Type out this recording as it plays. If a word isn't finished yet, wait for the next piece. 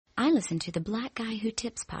I listen to the Black Guy Who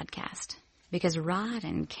Tips podcast because Rod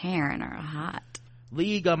and Karen are hot.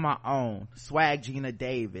 League of My Own, Swag Gina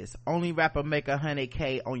Davis, only rapper make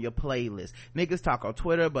 100K on your playlist. Niggas talk on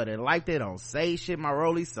Twitter, but in life they don't say shit. My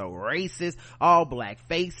rollie so racist, all black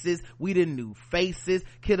faces, we the new faces,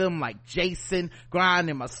 kid 'em like Jason, grind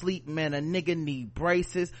in my sleep, man, a nigga need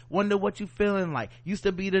braces. Wonder what you feeling like, used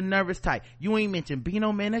to be the nervous type. You ain't mentioned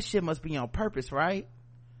Beano, man, that shit must be on purpose, right?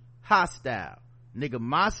 Hostile. Nigga,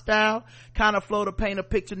 my style kind of flow to paint a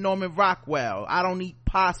picture Norman Rockwell. I don't eat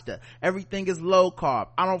pasta, everything is low carb.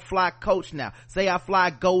 I don't fly coach now, say I fly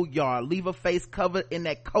Gold Yard, leave a face covered in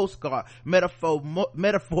that Coast Guard metaphor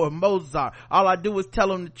Mozart. All I do is tell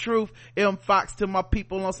them the truth. M Fox to my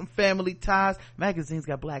people on some family ties. Magazines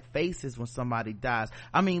got black faces when somebody dies.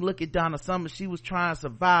 I mean, look at Donna Summer, she was trying to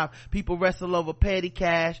survive. People wrestle over petty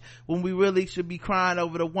cash when we really should be crying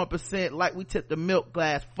over the 1% like we tipped the milk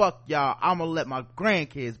glass. Fuck y'all, I'ma let my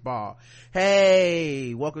grandkids ball.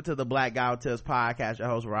 Hey, welcome to the Black Guy Who Tips podcast. Your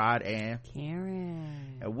host Rod and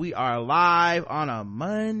Karen, and we are live on a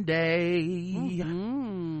Monday.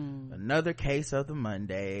 Another case of the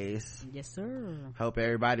Mondays. Yes sir. Hope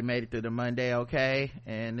everybody made it through the Monday okay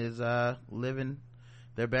and is living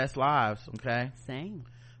their best lives. Okay, same.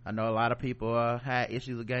 I know a lot of people had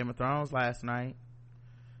issues with Game of Thrones last night.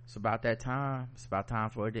 It's about that time. It's about time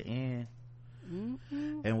for it to end.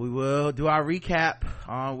 And we will do our recap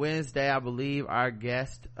on Wednesday. I believe our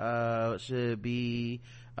guest should be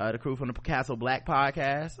the crew from the Castle Black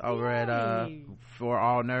podcast over at For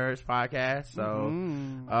All Nerds podcast. So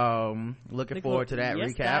looking forward to that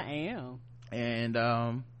recap. I am.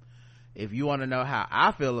 And if you want to know how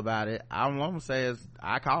I feel about it, I'm gonna say is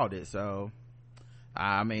I called it. So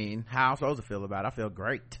I mean, how I'm supposed to feel about it, I feel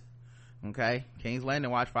great. Okay, King's Landing,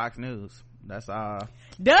 watch Fox News. That's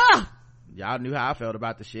duh. Y'all knew how I felt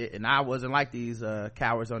about the shit, and I wasn't like these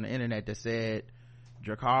cowards on the internet that said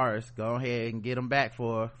Dracarys, go ahead and get them back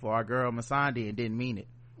for our girl Missandei, and didn't mean it.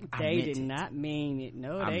 They did not mean it.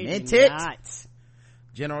 No, they meant did it. not.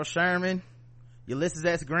 General Sherman, Ulysses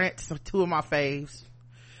S. Grant, two of my faves.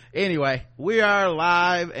 Anyway, we are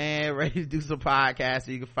live and ready to do some podcasts.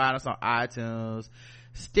 So you can find us on iTunes,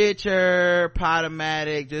 Stitcher,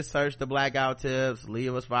 Podomatic. Just search the Black Guy Who Tips,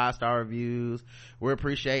 leave us 5-star reviews. We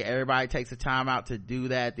appreciate everybody takes the time out to do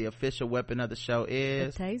that. The official weapon of the show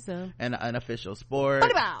is a taser and an unofficial sport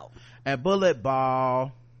and bullet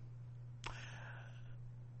ball.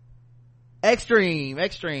 Extreme.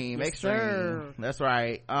 Yes, sir. That's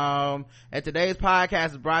right. And today's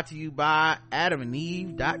podcast is brought to you by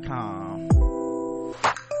adamandeve.com.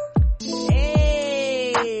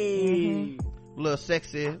 Hey. Little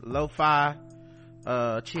sexy lo-fi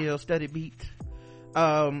chill study beat.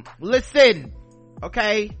 Listen,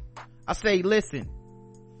 okay, I say listen.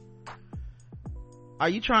 Are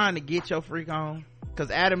you trying to get your freak on? Because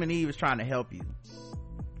Adam and Eve is trying to help you,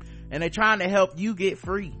 and they're trying to help you get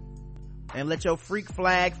free and let your freak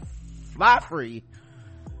flag fly free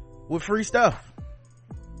with free stuff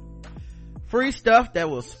that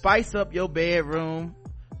will spice up your bedroom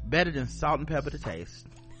better than salt and pepper to taste.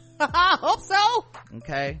 I hope so.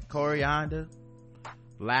 Okay, coriander,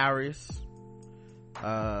 Lowry's,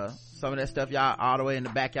 some of that stuff y'all all the way in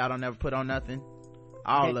the back y'all don't never put on nothing.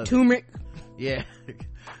 All of turmeric. Yeah.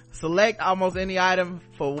 Select almost any item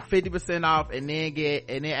for 50% off, and then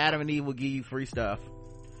Adam and Eve will give you free stuff.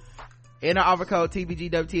 Enter offer code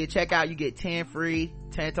TBGWT at checkout. You get 10 free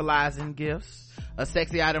tantalizing gifts, a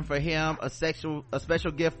sexy item for him, a special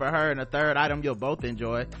gift for her, and a third item you'll both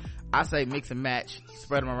enjoy. I say mix and match,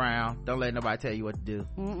 spread them around, don't let nobody tell you what to do.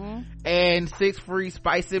 And 6 free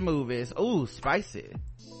spicy movies. Ooh, spicy.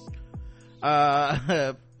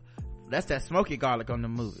 That's that smoky garlic on the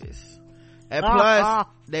movies. And plus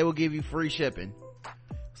they will give you free shipping.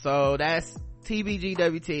 So that's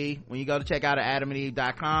TBGWT when you go to check out at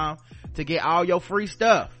adamandeve.com to get all your free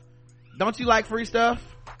stuff. Don't you like free stuff?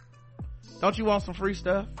 Don't you want some free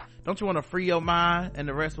stuff? Don't you want to free your mind and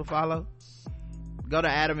the rest will follow? Go to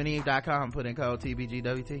adamandeve.com and put in code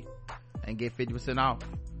TBGWT and get 50% off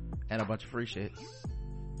and a bunch of free shit.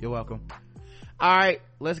 You're welcome. All right,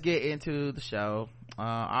 let's get into the show.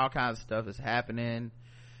 All kinds of stuff is happening.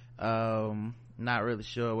 Not really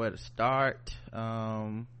sure where to start.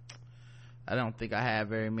 I don't think I have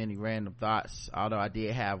very many random thoughts, although I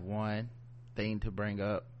did have one thing to bring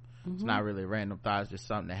up. It's not really a random thought, it's just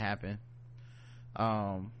something that happened.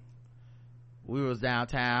 We was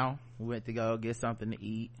downtown, we went to go get something to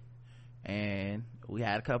eat, and we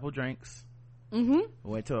had a couple drinks. We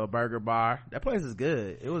went to a burger bar. That place is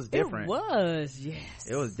good. It was different. It was, yes.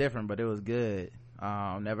 It was different, but it was good.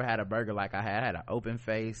 Never had a burger like I had. I had an open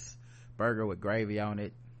face burger with gravy on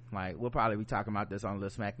it. Like, we'll probably be talking about this on Little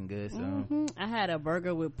Smacking Good soon. I had a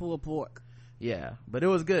burger with pulled pork. Yeah, but it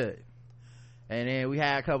was good. And then we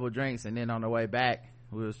had a couple of drinks, and then on the way back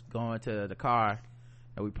we was going to the car,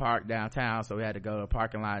 and we parked downtown, so we had to go to the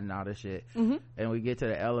parking lot and all this shit. And we get to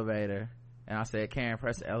the elevator, and I said, Karen,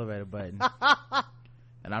 press the elevator button.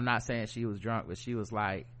 And I'm not saying she was drunk, but she was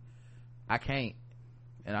like, I can't.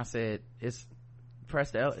 And I said, it's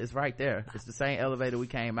right there. It's the same elevator we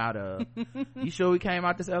came out of. You sure we came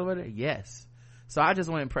out this elevator? Yes. So I just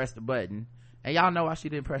went and pressed the button. And y'all know why she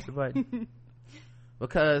didn't press the button?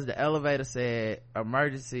 Because the elevator said,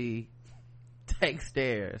 emergency, take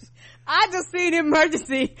stairs. I just seen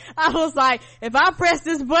emergency. I was like, if I press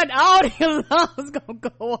this button, all the alarms gonna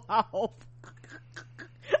go off.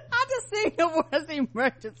 I just seen the worst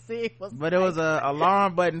emergency. But it was a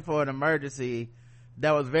alarm button for an emergency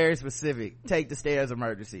that was very specific. Take the stairs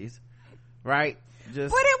emergencies. Right? But it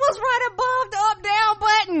was right above the up down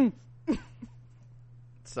button.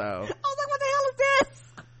 So I was like, what the hell is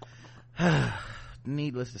this?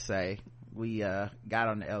 Needless to say, we got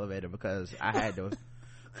on the elevator because I had the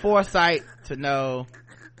foresight to know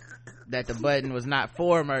that the button was not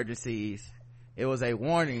for emergencies. It was a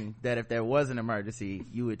warning that if there was an emergency,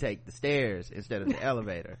 you would take the stairs instead of the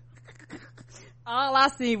elevator. All I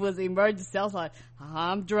see was emergency. I was like,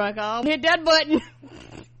 I'm drunk. I'll hit that button.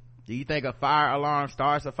 Do you think a fire alarm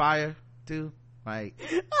starts a fire too? Like,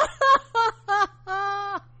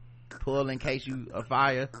 pull in case you a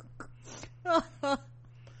fire.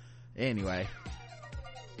 Anyway.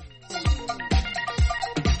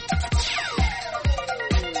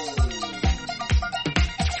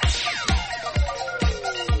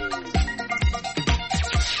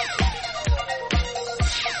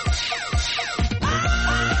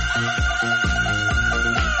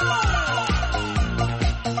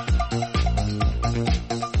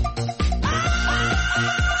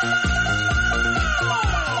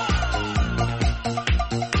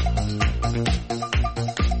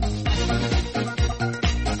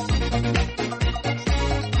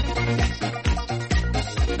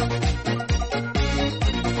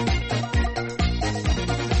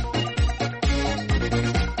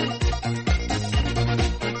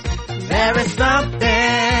 There is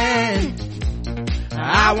something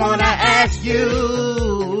I wanna ask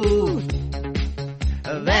you.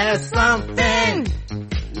 There's something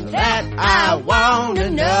that I wanna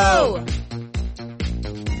know.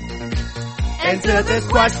 And to this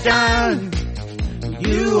question,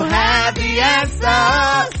 you have the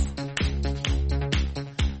answers.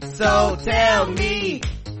 So tell me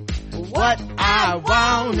what I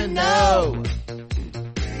wanna know.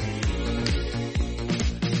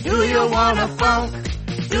 Do you wanna funk?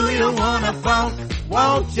 Do you wanna funk?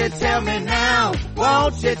 Won't you tell me now?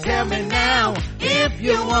 Won't you tell me now? If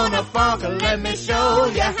you wanna funk, let me show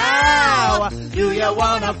you how. Do you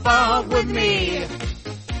wanna funk with me?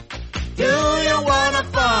 Do you wanna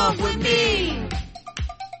funk with me?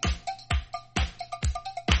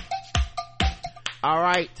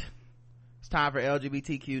 Alright. It's time for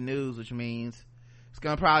LGBTQ news, which means it's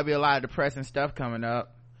gonna probably be a lot of depressing stuff coming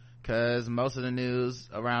up. Because most of the news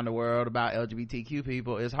around the world about LGBTQ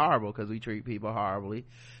people is horrible, because we treat people horribly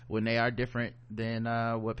when they are different than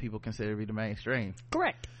what people consider to be the mainstream.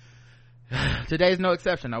 Correct. Today's no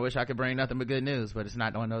exception. I wish I could bring nothing but good news, but it's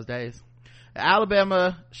not one of those days.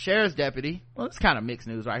 Alabama sheriff's deputy, well, it's kind of mixed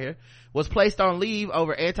news right here, was placed on leave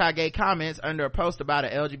over anti-gay comments under a post about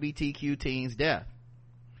an LGBTQ teen's death.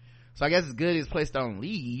 So I guess it's good he's placed on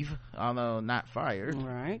leave, although not fired.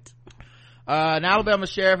 Right. An Alabama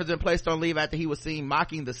sheriff has been placed on leave after he was seen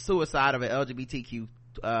mocking the suicide of an LGBTQ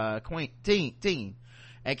teen.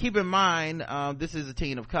 And keep in mind, this is a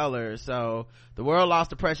teen of color, so the world lost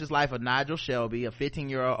the precious life of Nigel Shelby, a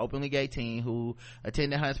 15-year-old openly gay teen who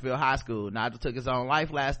attended Huntsville High School. Nigel took his own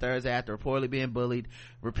life last Thursday after reportedly being bullied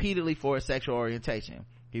repeatedly for his sexual orientation.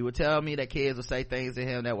 He would tell me that kids would say things to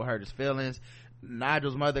him that would hurt his feelings.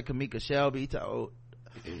 Nigel's mother, Kamika Shelby, told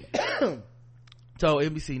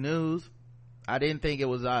NBC News, I didn't think it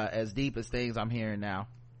was as deep as things I'm hearing now.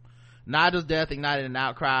 Nigel's death ignited an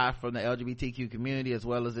outcry from the LGBTQ community as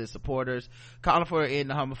well as its supporters, calling for an end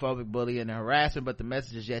to homophobic bullying and harassment, but the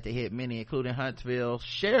message is yet to hit many, including Huntsville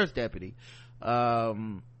sheriff's deputy.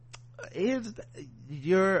 You're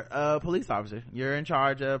a police officer. You're in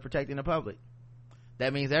charge of protecting the public.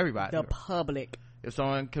 That means everybody. The public. If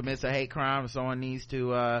someone commits a hate crime, if someone needs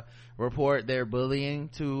to report their bullying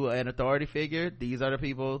to an authority figure, these are the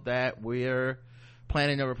people that we're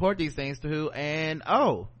planning to report these things to. And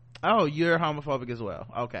oh, you're homophobic as well.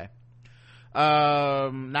 Okay.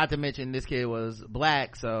 Not to mention this kid was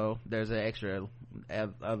black, so there's an extra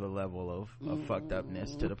other level of fucked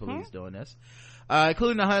upness to the police doing this,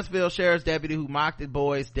 including the Huntsville sheriff's deputy who mocked the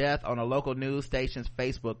boy's death on a local news station's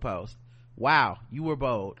Facebook post. Wow, you were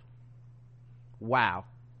bold. Wow,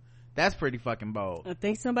 that's pretty fucking bold. I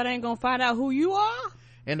think somebody ain't gonna find out who you are.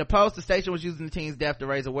 In the post, the station was using the teen's death to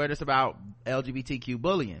raise awareness about LGBTQ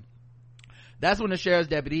bullying. That's when the sheriff's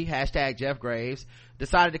deputy, hashtag Jeff Graves,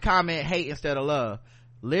 decided to comment hate instead of love.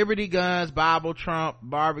 Liberty, guns, Bible, Trump,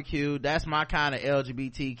 barbecue, that's my kind of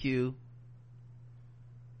LGBTQ.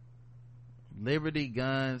 Liberty,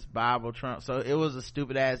 guns, Bible, Trump. So it was a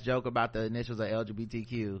stupid ass joke about the initials of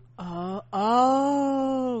LGBTQ. Cause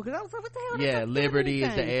I was like, what the hell? Yeah, Liberty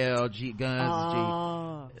is the L, G,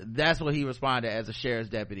 guns is G. That's what he responded as a sheriff's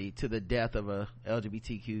deputy to the death of a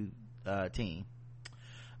LGBTQ teen.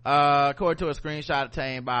 According to a screenshot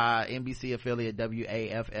obtained by NBC affiliate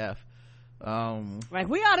WAFF. Like,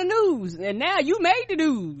 we are the news, and now you made the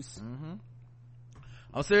news.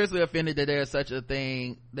 I'm seriously offended that there is such a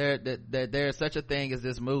thing that there is such a thing as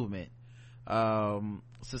this movement.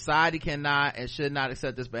 Society cannot and should not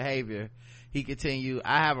accept this behavior. He continued,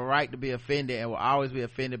 I have a right to be offended and will always be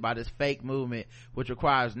offended by this fake movement which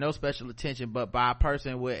requires no special attention but by a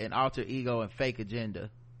person with an alter ego and fake agenda.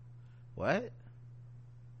 What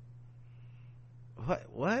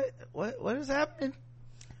is happening?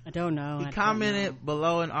 I don't know. He commented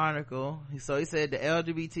below an article. So he said the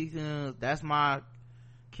LGBTQ, that's my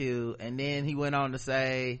Q, and then he went on to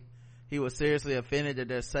say he was seriously offended that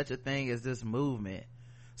there's such a thing as this movement.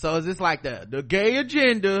 So is this like the gay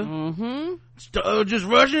agenda? Just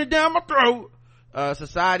rushing it down my throat.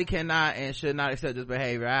 Society cannot and should not accept this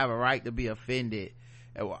behavior. I have a right to be offended.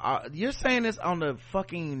 You're saying this on the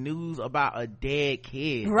fucking news about a dead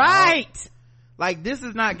kid, right? Like, this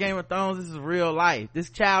is not Game of Thrones, this is real life. This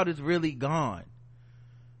child is really gone.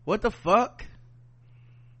 What the fuck?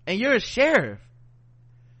 And you're a sheriff,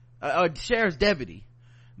 a sheriff's deputy.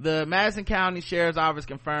 The Madison County Sheriff's Office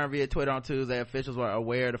confirmed via Twitter on Tuesday officials were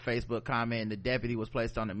aware of the Facebook comment and the deputy was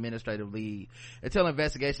placed on administrative leave until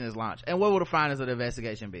investigation is launched. And what will the findings of the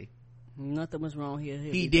investigation be? Nothing was wrong here.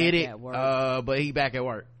 He did it, but he back at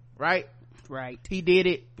work, right? He did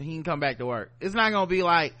it, he can come back to work. It's not gonna be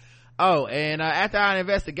like, oh, and after our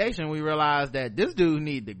investigation we realized that this dude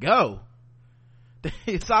need to go.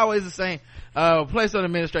 It's always the same. Place on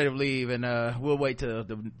administrative leave and we'll wait till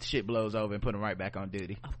the shit blows over and put him right back on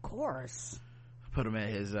duty. Of course. Put him at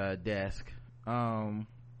his desk. And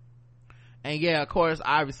yeah, of course,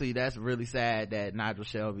 obviously that's really sad that Nigel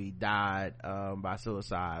Shelby died by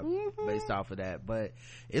suicide based off of that, but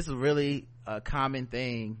it's really a common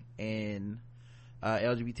thing in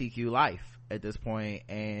LGBTQ life at this point,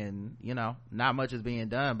 and you know, not much is being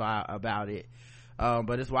done about it.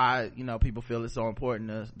 But it's why, you know, people feel it's so important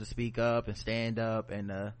to speak up and stand up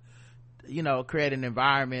and you know, create an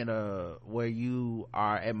environment where you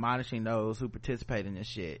are admonishing those who participate in this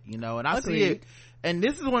shit, you know. And I see it, and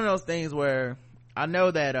this is one of those things where I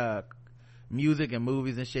know that music and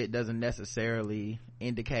movies and shit doesn't necessarily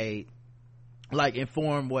indicate, like,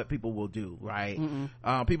 inform what people will do, right?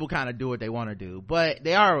 People kind of do what they want to do, but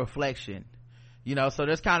they are a reflection, you know. So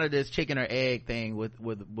there's kind of this chicken or egg thing with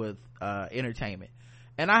entertainment.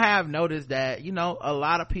 And I have noticed that, you know, a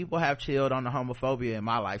lot of people have chilled on the homophobia in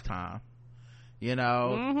my lifetime, you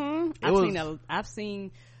know. I've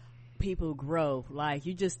seen people grow, like,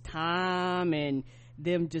 you just time and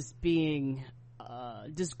them just being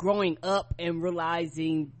just growing up and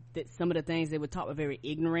realizing that some of the things they were taught were very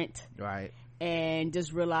ignorant, right? And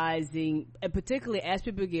just realizing, and particularly as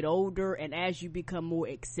people get older and as you become more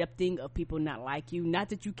accepting of people not like you, not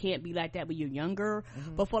that you can't be like that when you're younger,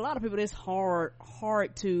 but for a lot of people it's hard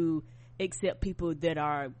to accept people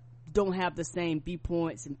that don't have the same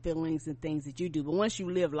viewpoints and feelings and things that you do. But once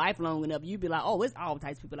you live life long enough, you be like, oh, it's all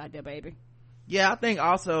types of people like that, baby. Yeah, I think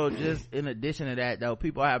also, just in addition to that though,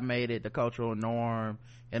 people have made it the cultural norm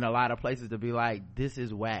in a lot of places to be like, this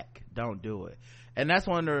is whack, don't do it. And that's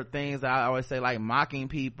one of the things I always say, like, mocking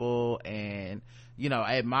people and, you know,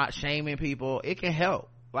 shaming people, it can help.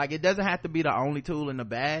 Like, it doesn't have to be the only tool in the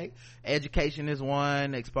bag. Education is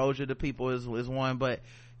one, exposure to people is one, but,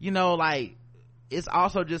 you know, like, it's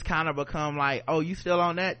also just kind of become like, oh, you still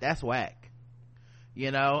on that? That's whack.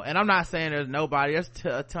 You know, and I'm not saying there's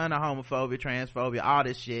a ton of homophobia, transphobia, all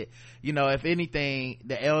this shit. You know, if anything,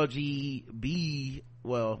 the LGB,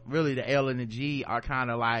 well, really the L and the G are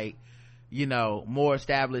kind of like, you know, more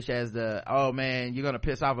established as the, oh man, you're gonna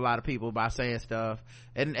piss off a lot of people by saying stuff,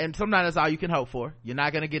 and sometimes that's all you can hope for. You're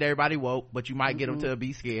not gonna get everybody woke, but you might get them to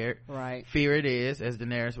be scared, right? Fear it is, as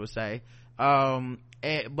Daenerys would say.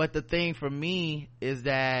 But the thing for me is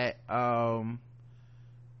that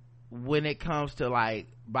when it comes to like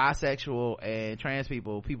bisexual and trans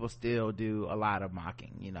people still do a lot of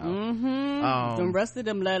mocking, you know. The rest of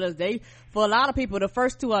them letters, for a lot of people, the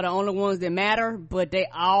first two are the only ones that matter, but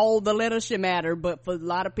all the letters should matter. But for a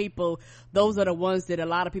lot of people, those are the ones that a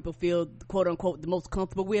lot of people feel, quote unquote, the most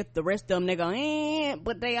comfortable with. The rest of them, they go,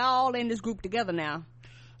 but they all in this group together now.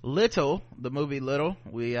 Little, the movie Little,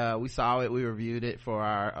 we saw it, we reviewed it for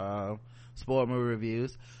our spoiled movie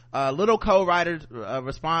reviews. Little co-writer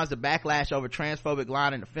responds to backlash over transphobic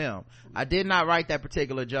line in the film. I did not write that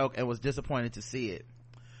particular joke and was disappointed to see it.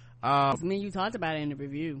 I mean, you talked about it in the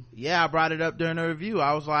review. Yeah, I brought it up during the review.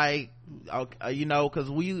 I was like, you know, because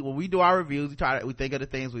when we do our reviews, we think of the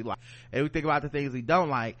things we like and we think about the things we don't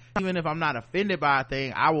like. Even if I'm not offended by a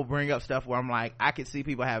thing, I will bring up stuff where I'm like, I could see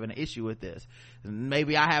people having an issue with this.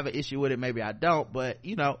 Maybe I have an issue with it, maybe I don't, but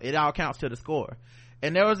you know, it all counts to the score.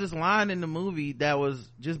 And there was this line in the movie that was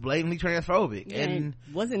just blatantly transphobic, and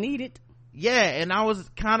wasn't needed. Yeah, and I was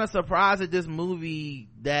kind of surprised at this movie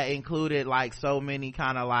that included like so many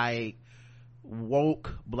kind of like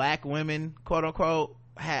woke black women, quote unquote,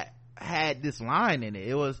 had this line in it.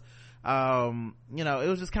 It was you know, it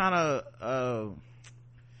was just kind of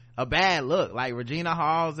a bad look. Like Regina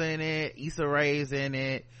Hall's in it, Issa Rae's in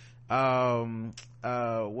it,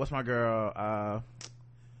 what's my girl,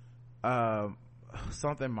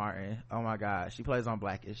 something Martin, oh my god, she plays on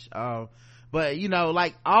Blackish. But you know,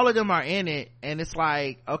 like all of them are in it, and it's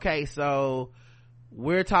like, okay, so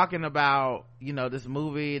we're talking about, you know, this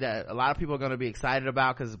movie that a lot of people are going to be excited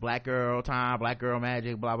about because it's black girl time, black girl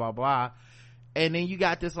magic, blah blah blah, and then you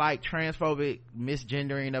got this like transphobic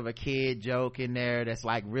misgendering of a kid joke in there that's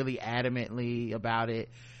like really adamantly about it.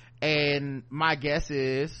 And my guess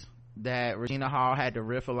is that Regina Hall had to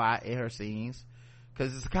riff a lot in her scenes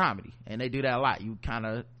because it's a comedy and they do that a lot. You kind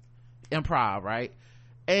of improv, right?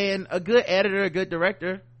 And a good editor, a good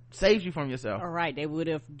director saves you from yourself. All right, they would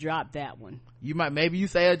have dropped that one. Maybe you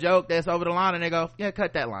say a joke that's over the line and they go, yeah,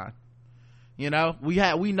 cut that line. You know,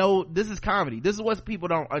 we know this is comedy. This is what people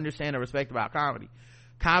don't understand or respect about comedy.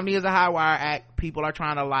 Comedy is a high wire act. People are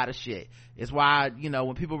trying a lot of shit. It's why, you know,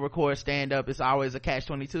 when people record stand up, it's always a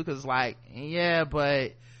catch-22 because it's like, yeah,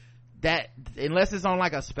 but that, unless it's on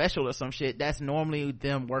like a special or some shit, that's normally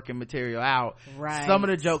them working material out. Right. Some of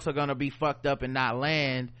the jokes are gonna be fucked up and not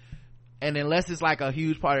land, and unless it's like a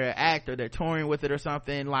huge part of their act or they're touring with it or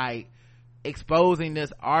something, like exposing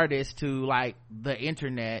this artist to like the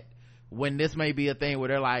internet when this may be a thing where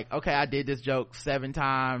they're like, okay, I did this joke 7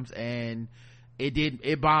 times and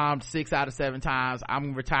it bombed 6 out of 7 times,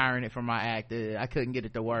 I'm retiring it from my act, I couldn't get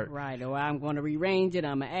it to work. Right. Or I'm going to rearrange it,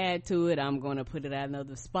 I'm going to add to it, I'm going to put it at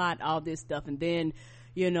another spot, all this stuff. And then,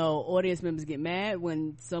 you know, audience members get mad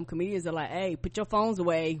when some comedians are like, hey, put your phones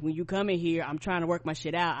away when you come in here, I'm trying to work my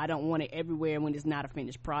shit out, I don't want it everywhere when it's not a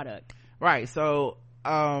finished product. Right. So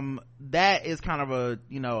that is kind of a,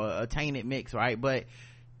 you know, a tainted mix, right? But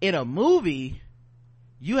in a movie,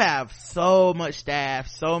 you have so much staff,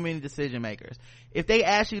 so many decision makers. If they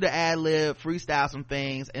ask you to ad-lib, freestyle some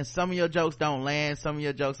things, and some of your jokes don't land, some of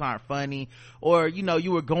your jokes aren't funny, or, you know,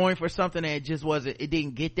 you were going for something and it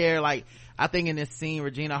didn't get there. Like, I think in this scene,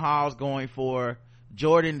 Regina Hall's going for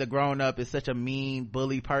Jordan, the grown-up, is such a mean,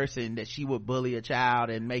 bully person that she would bully a child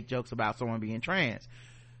and make jokes about someone being trans.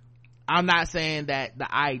 I'm not saying that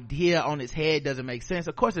the idea on its head doesn't make sense.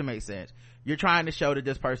 Of course it makes sense. You're trying to show that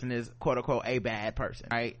this person is quote unquote a bad person,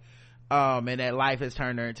 right? And that life has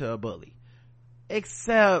turned her into a bully.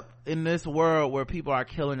 Except in this world where people are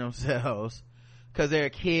killing themselves because they're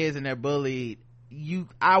kids and they're bullied,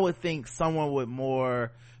 I would think someone with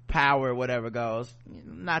more power, whatever goes,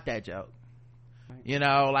 not that joke. You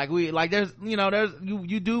know, you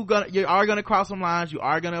are gonna cross some lines, you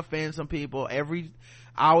are gonna offend some people.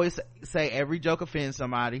 I always say every joke offends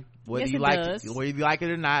somebody, whether you like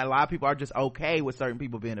it or not. A lot of people are just okay with certain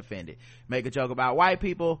people being offended. Make a joke about white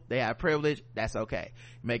people, they have privilege, that's okay.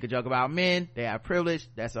 You make a joke about men, they have privilege,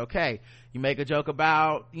 that's okay. You make a joke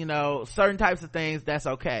about, you know, certain types of things, that's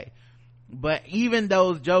okay. But even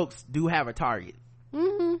those jokes do have a target.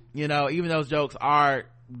 Mm-hmm. You know, even those jokes are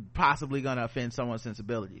possibly gonna offend someone's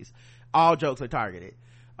sensibilities. All jokes are targeted.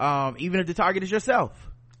 Even if the target is yourself,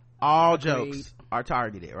 all jokes are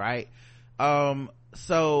targeted, right?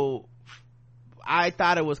 So I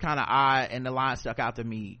thought it was kind of odd, and the line stuck out to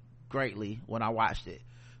me greatly when I watched it.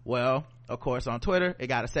 Well, of course, on Twitter it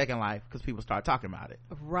got a second life because people start talking about it.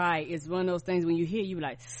 Right. It's one of those things when you hear, you be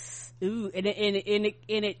like, ooh, and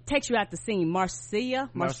it takes you out the scene. Marsai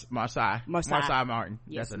Martin,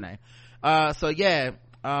 yes. That's her name. So yeah,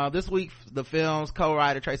 This week, the film's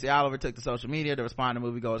co-writer Tracy Oliver took to social media to respond to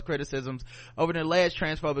moviegoers' criticisms over the alleged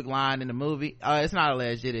transphobic line in the movie. It's not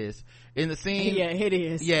alleged, it is. In the scene, yeah, it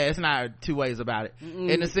is. Yeah, it's not two ways about it.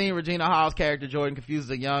 In the scene, Regina Hall's character Jordan confuses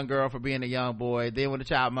a young girl for being a young boy. Then when the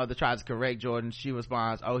child mother tries to correct Jordan, she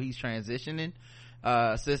responds, "Oh, he's transitioning."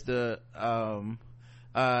 Sister, and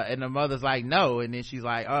the mother's like, "No," and then she's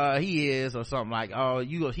like, "He is," or something like, "Oh,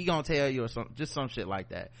 he gonna tell you," or just some shit like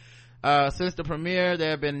that. Since the premiere, there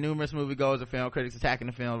have been numerous moviegoers and film critics attacking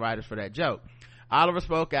the film writers for that joke. Oliver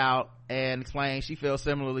spoke out and explained she feels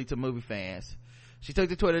similarly to movie fans. She took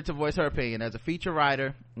to Twitter to voice her opinion. As a feature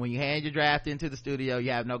writer, when you hand your draft into the studio,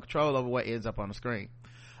 you have no control over what ends up on the screen.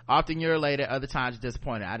 Often you're elated, other times you're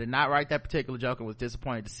disappointed. I did not write that particular joke and was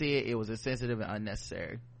disappointed to see it. It was insensitive and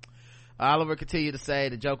unnecessary. Oliver continued to say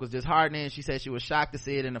the joke was disheartening. She said she was shocked to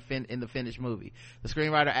see it in the finished movie. The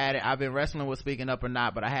screenwriter added, "I've been wrestling with speaking up or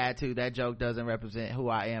not, but I had to. That joke doesn't represent who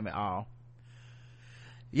I am at all."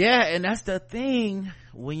 Yeah, and that's the thing.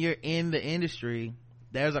 When you're in the industry,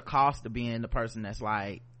 there's a cost to being the person that's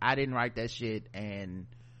like, I didn't write that shit, and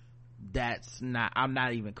I'm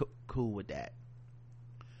not even cool with that.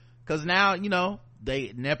 Cause now,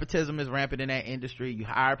 nepotism is rampant in that industry. You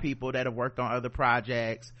hire people that have worked on other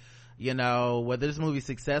projects. Whether this movie's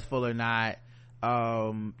successful or not,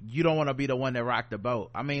 you don't want to be the one that rocked the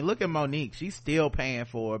boat. I mean, look at Monique. She's still paying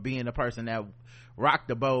for being the person that rocked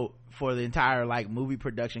the boat for the entire movie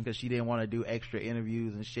production, because she didn't want to do extra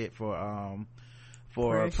interviews and shit for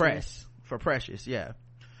Precious. Yeah.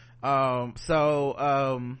 While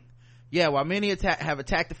many have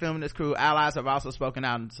attacked the film and its crew, allies have also spoken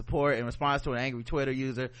out in support. In response to an angry Twitter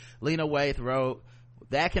user, Lena Waithe wrote,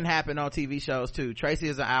 "That can happen on TV shows too. Tracy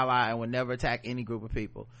is an ally and would never attack any group of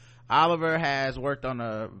people." Oliver has worked on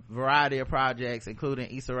a variety of projects,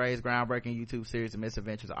 including Issa Rae's groundbreaking YouTube series, The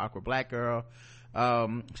Misadventures of Awkward Black Girl.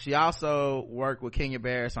 She also worked with Kenya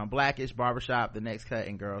Barris on Blackish, Barbershop, The Next Cut,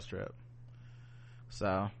 and Girls Trip.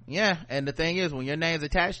 So, yeah. And the thing is, when your name's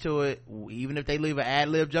attached to it, even if they leave an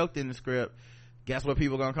ad-lib joke in the script, guess what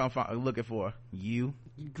people gonna come looking for? You.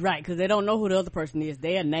 Right, because they don't know who the other person is.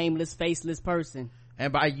 They're a nameless, faceless person.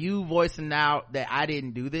 And by you voicing out that I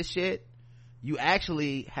didn't do this shit, you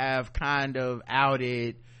actually have kind of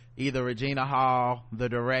outed either Regina Hall, the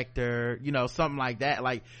director, something like that.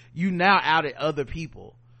 Like, you now outed other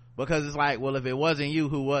people, because it's like, well, if it wasn't you,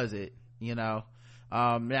 who was it? Now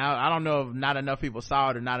I don't know if not enough people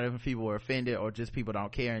saw it, or not enough people were offended, or just people don't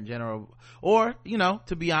care in general, or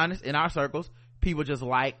to be honest, in our circles, people just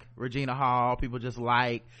like Regina Hall, people just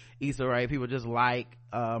like Issa Rae, people just like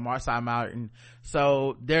Marsai Martin,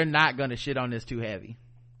 so they're not gonna shit on this too heavy,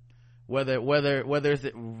 whether it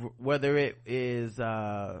is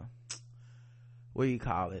what do you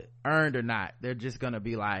call it, earned or not. They're just gonna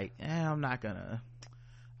be like,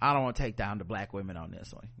 I don't want to take down the black women on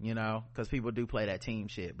this one, because people do play that team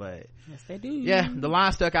shit. But yes, they do. Yeah, the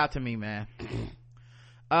line stuck out to me, man.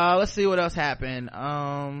 Let's see what else happened.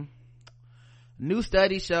 New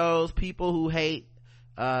study shows people who hate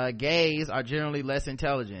gays are generally less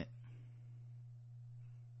intelligent.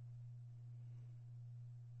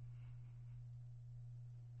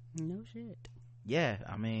 No shit. Yeah,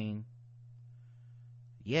 I mean,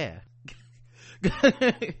 yeah.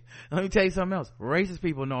 Let me tell you something else. Racist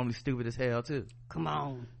people normally stupid as hell too. Come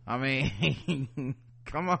on. I mean,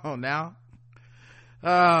 come on now.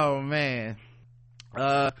 Oh man.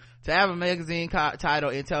 To have a magazine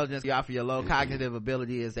titled Intelligence off your low cognitive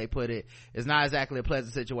ability, as they put it, is not exactly a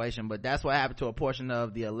pleasant situation, but that's what happened to a portion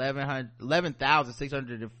of the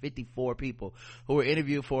 11,654 people who were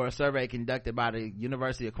interviewed for a survey conducted by the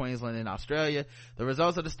University of Queensland in Australia. The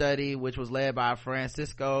results of the study, which was led by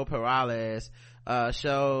Francisco Perales,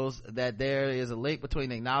 shows that there is a link between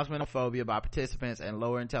the acknowledgement of phobia by participants and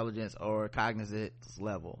lower intelligence or cognizance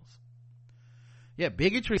levels. Yeah,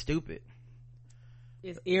 bigotry is stupid.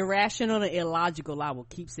 It's irrational and illogical. I will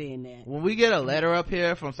keep saying that. When we get a letter up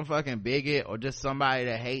here from some fucking bigot, or just somebody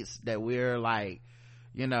that hates that we're like,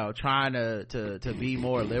 trying to be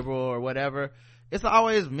more liberal or whatever, it's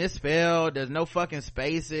always misspelled. There's no fucking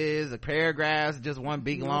spaces, the paragraphs, just one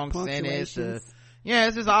big long sentence.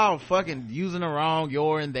 It's just all fucking using the wrong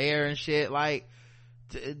 "your" and "there" and shit. Like,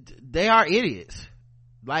 they are idiots.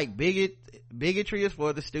 Like, bigotry is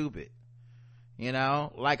for the stupid.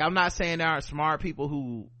 Like, I'm not saying there aren't smart people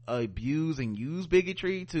who abuse and use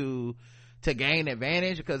bigotry to gain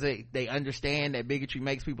advantage, because they understand that bigotry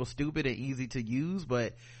makes people stupid and easy to use,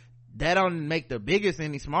 but that don't make the bigots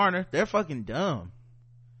any smarter. They're fucking dumb.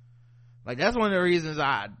 Like, that's one of the reasons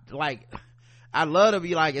I love to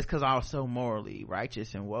be like, it's because I was so morally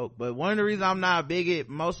righteous and woke, but one of the reasons I'm not a bigot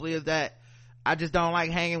mostly is that I just don't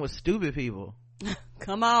like hanging with stupid people.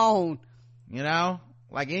 Come on. You know,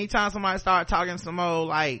 like anytime somebody start talking some old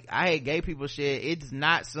like I hate gay people shit, it's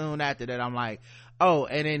not soon after that I'm like, oh,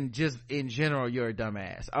 and then just in general you're a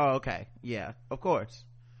dumbass. Oh, okay, yeah, of course.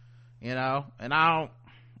 You know, and I don't,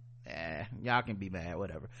 y'all can be mad,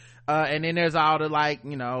 whatever. And then there's all the like,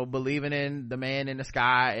 you know, believing in the man in the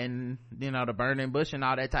sky and, you know, the burning bush and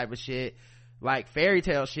all that type of shit, like fairy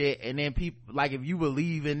tale shit. And then people, like, if you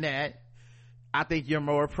believe in that, I think you're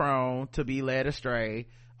more prone to be led astray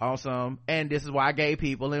on some, and this is why gay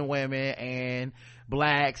people and women and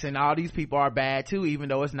blacks and all these people are bad too, even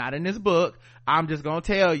though it's not in this book. I'm just gonna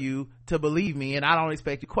tell you to believe me, and I don't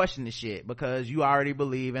expect you to question the shit because you already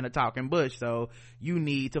believe in a talking bush, so you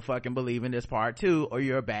need to fucking believe in this part too, or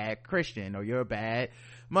you're a bad Christian, or you're a bad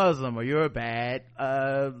Muslim, or you're a bad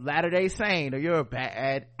Latter-day Saint, or you're a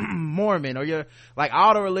bad Mormon, or you're like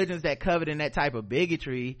all the religions that covet in that type of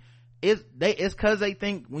bigotry. It's cause they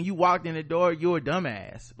think when you walked in the door you're a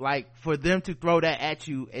dumbass, like for them to throw that at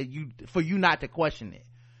you and for you not to question it,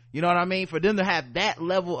 you know what I mean, for them to have that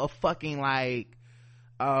level of fucking like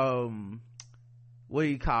what do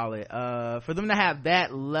you call it, for them to have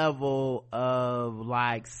that level of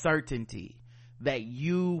like certainty that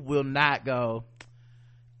you will not go,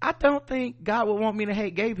 I don't think God would want me to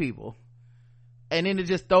hate gay people, and then to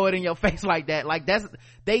just throw it in your face like that, like that's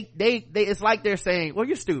they it's like they're saying, well,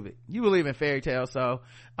 you're stupid, you believe in fairy tales, so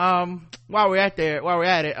while we're at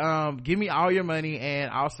it, give me all your money,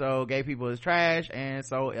 and also gay people is trash, and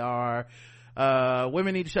so are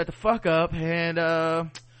women need to shut the fuck up, and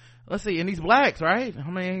let's see, and these blacks, right, I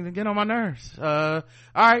mean, get on my nerves, all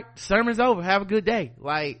right, sermon's over, have a good day.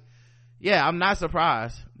 Like, yeah, I'm not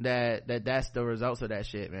surprised that's the results of that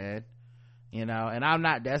shit, man. You know, and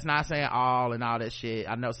that's not saying all and all that shit.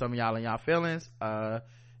 I know some of y'all in y'all feelings,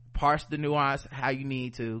 parse the nuance how you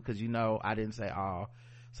need to, cause you know I didn't say all,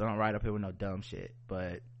 so don't write up here with no dumb shit.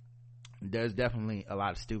 But there's definitely a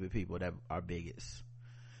lot of stupid people that are bigots,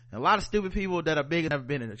 and a lot of stupid people that are bigots have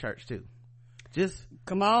been in the church too. Just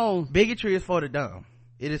come on, bigotry is for the dumb.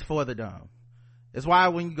 It is for the dumb. It's why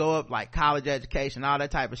when you go up like college education, all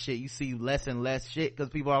that type of shit, you see less and less shit, because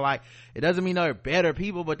people are like, it doesn't mean they're better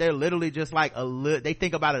people, but they're literally just like they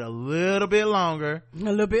think about it a little bit longer, a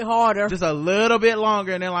little bit harder, just a little bit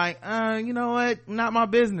longer, and they're like, you know what, not my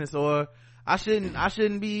business, or I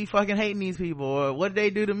shouldn't be fucking hating these people, or what did they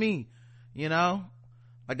do to me, you know,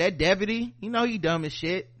 like that deputy, you know he dumb as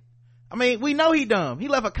shit. I mean, we know he dumb. He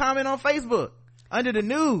left a comment on Facebook under the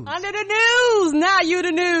news. Now you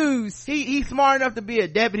the news. He's smart enough to be a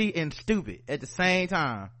deputy and stupid at the same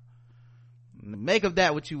time. Make of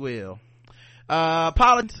that what you will.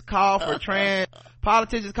 Politicians call for trans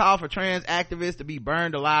activists to be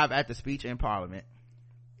burned alive at the speech in parliament.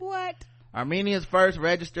 What? Armenia's first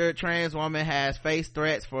registered trans woman has faced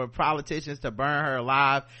threats for politicians to burn her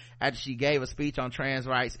alive after she gave a speech on trans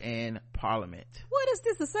rights in parliament. What is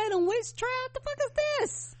this, a Salem witch trial? What the fuck is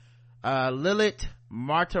this? Lilith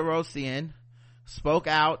Martirosyan spoke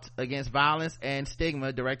out against violence and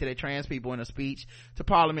stigma directed at trans people in a speech to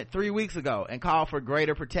parliament 3 weeks ago and called for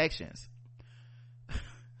greater protections.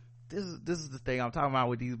 This is the thing I'm talking about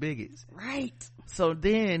with these bigots, right? So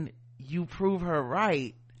then you prove her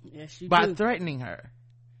right, yes, you by do. threatening her.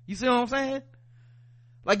 You see what I'm saying?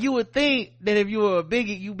 Like, you would think that if you were a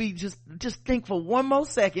bigot, you'd be just think for one more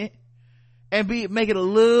second and make it a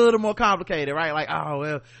little more complicated, right? Like,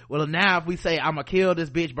 oh, well now if we say I'm gonna kill this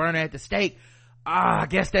bitch, burn her at the stake, I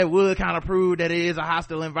guess that would kind of prove that it is a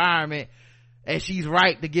hostile environment, and she's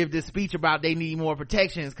right to give this speech about they need more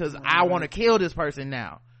protections because I want to kill this person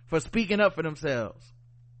now for speaking up for themselves.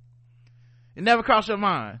 It never crossed your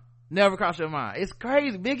mind. It's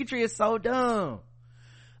crazy. Bigotry is so dumb.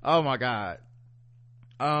 Oh my god.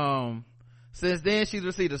 Since then, she's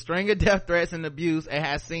received a string of death threats and abuse and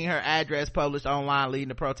has seen her address published online, leading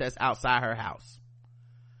to protests outside her house.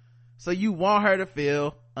 So you want her to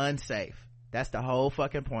feel unsafe. That's the whole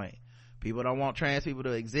fucking point. People don't want trans people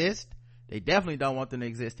to exist. They definitely don't want them to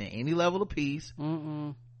exist in any level of peace.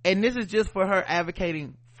 Mm-mm. And this is just for her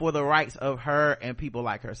advocating for the rights of her and people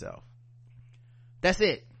like herself. That's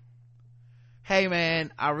it. Hey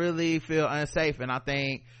man, I really feel unsafe, and I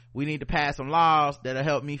think we need to pass some laws that'll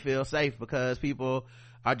help me feel safe because people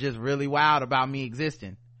are just really wild about me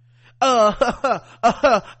existing.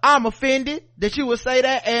 I'm offended that you would say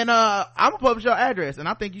that, and I'm gonna publish your address, and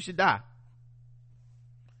I think you should die.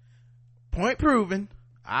 Point proven.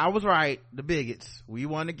 I was right. The bigots, we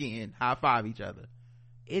won again. High five each other.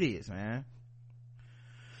 Idiots, man.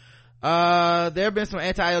 There have been some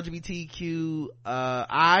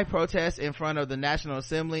anti-LGBTQI protests in front of the National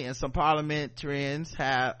Assembly, and some parliamentarians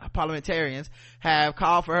have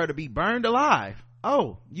called for her to be burned alive.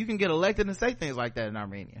 Oh, you can get elected and say things like that in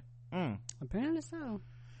Armenia. Apparently so.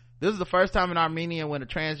 This is the first time in Armenia when a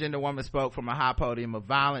transgender woman spoke from a high podium of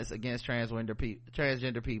violence against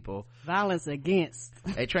transgender people. Violence against.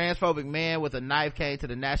 A transphobic man with a knife came to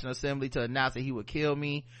the National Assembly to announce that he would kill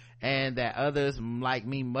me and that others like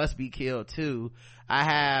me must be killed too. I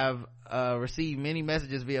have received many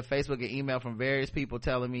messages via Facebook and email from various people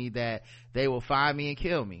telling me that they will find me and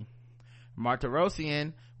kill me.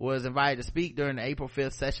 Martirosyan was invited to speak during the April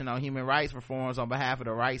 5th session on human rights reforms on behalf of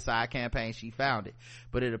the Right Side campaign she founded.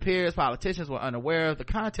 But it appears politicians were unaware of the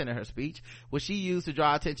content of her speech, which she used to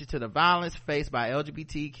draw attention to the violence faced by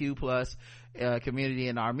LGBTQ plus community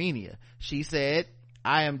in Armenia. She said,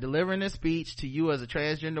 I am delivering this speech to you as a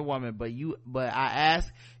transgender woman, but I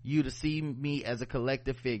ask you to see me as a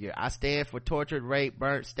collective figure. I stand for tortured, raped,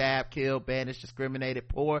 burnt, stabbed, killed, banished, discriminated,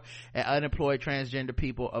 poor, and unemployed transgender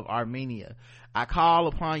people of Armenia. I call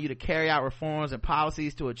upon you to carry out reforms and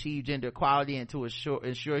policies to achieve gender equality and to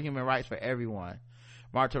ensure human rights for everyone.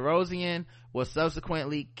 Martirosyan was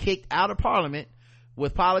subsequently kicked out of parliament,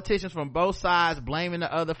 with politicians from both sides blaming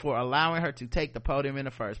the other for allowing her to take the podium in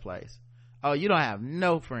the first place. Oh, you don't have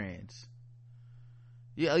no friends.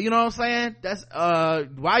 Yeah, you know what I'm saying? That's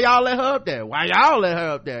why y'all let her up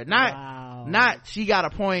there? Not she got a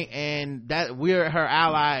point and that we're her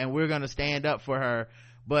ally and we're gonna stand up for her,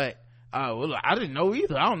 but well, I didn't know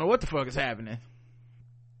either. I don't know what the fuck is happening.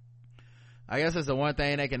 I guess it's the one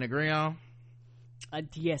thing they can agree on.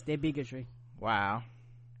 Yes, they're bigotry. Wow.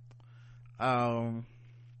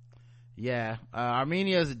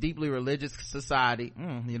 Armenia is a deeply religious society,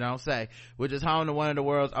 which is home to one of the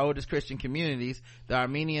world's oldest Christian communities, the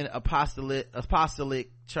Armenian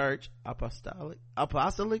Apostolic Church, with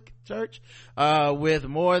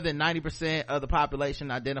more than 90% of the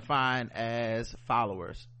population identifying as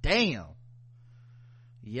followers. Damn.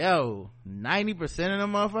 Yo, 90% of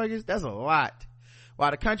them motherfuckers? That's a lot.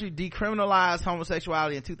 While the country decriminalized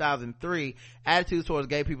homosexuality in 2003, attitudes towards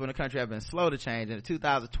gay people in the country have been slow to change. In a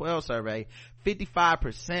 2012 survey,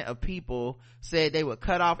 55% of people said they would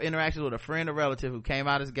cut off interactions with a friend or relative who came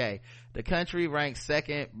out as gay. The country ranks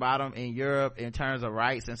second bottom in Europe in terms of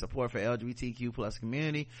rights and support for LGBTQ plus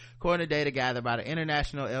community, according to data gathered by the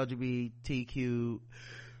International LGBTQ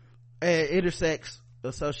Intersex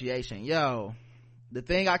Association. Yo, the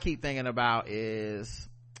thing I keep thinking about is,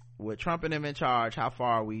 with Trump and him in charge, how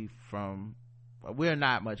far are we from? We're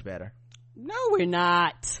not much better. No, we're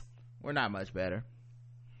not. We're not much better.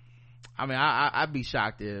 I mean, I'd be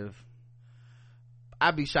shocked if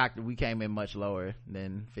we came in much lower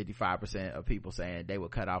than 55% of people saying they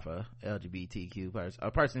would cut off a LGBTQ person,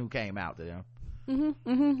 a person who came out to them.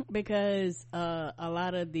 Because a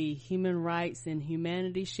lot of the human rights and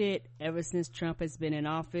humanity shit, ever since Trump has been in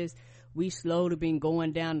office, we slowly been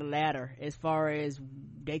going down the ladder, as far as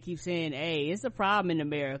they keep saying, hey, it's a problem in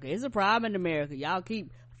America, y'all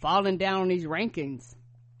keep falling down on these rankings.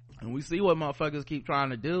 And we see what motherfuckers keep trying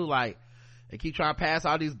to do, like they keep trying to pass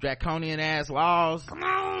all these draconian ass laws. Come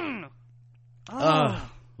on.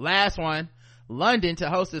 Last one, London to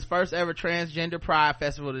host its first ever transgender pride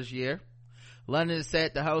festival this year. London is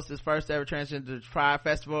set to host its first ever transgender pride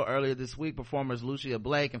festival. Earlier this week, performers Lucia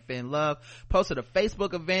Blake and Finn Love posted a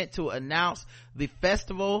Facebook event to announce the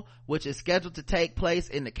festival, which is scheduled to take place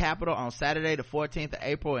in the capital on Saturday the 14th of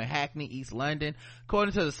April in Hackney, East London.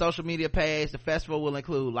 According to the social media page, the festival will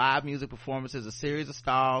include live music performances, a series of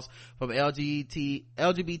stalls from LGBTQIA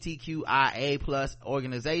plus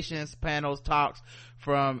organizations, panels, talks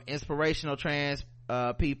from inspirational trans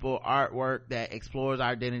people, artwork that explores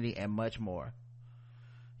our identity, and much more.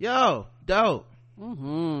 Yo, dope.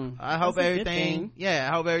 I hope everything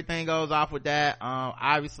goes off with that.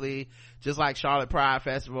 Obviously, just like Charlotte Pride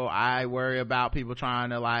Festival, I worry about people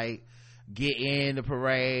trying to like get in the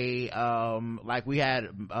parade. Like we had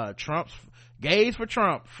Trump's Gays for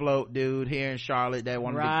Trump float dude here in Charlotte that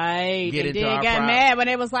wanted to get into our got mad when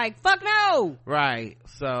it was like, fuck no. Right.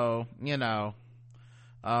 So,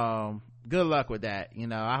 good luck with that.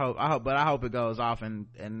 I hope it goes off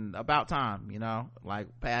in about time,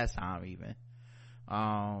 like past time even.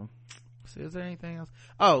 Is there anything else?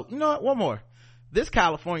 Oh, you know what, one more. This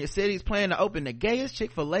California city is planning to open the gayest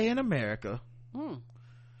Chick-fil-A in America.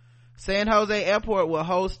 San Jose Airport will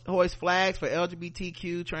hoist flags for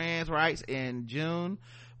LGBTQ trans rights in June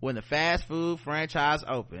when the fast food franchise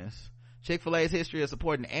opens. Chick-fil-A's history of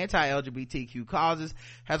supporting anti-LGBTQ causes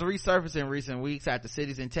has resurfaced in recent weeks after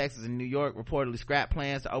cities in Texas and New York reportedly scrapped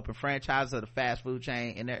plans to open franchises of the fast food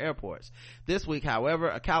chain in their airports. This week, however,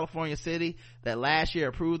 a California city that last year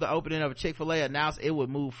approved the opening of a Chick-fil-A announced it would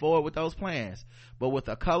move forward with those plans, but with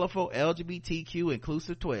a colorful LGBTQ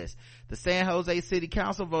inclusive twist. The San Jose City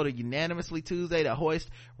Council voted unanimously Tuesday to hoist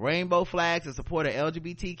rainbow flags in support of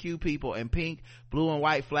LGBTQ people and pink, blue, and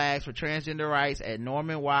white flags for transgender rights at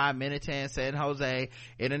Norman Y. Minatan San Jose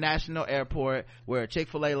International Airport, where a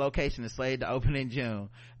Chick-fil-A location is slated to open in June.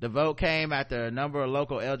 The vote came after a number of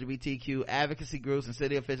local LGBTQ advocacy groups and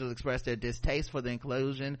city officials expressed their distaste for the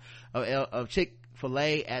inclusion of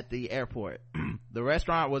Chick-fil-A at the airport. The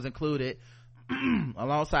restaurant was included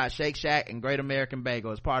alongside Shake Shack and Great American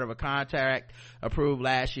Bagel as part of a contract approved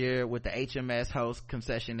last year with the HMS host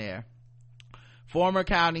concessionaire. Former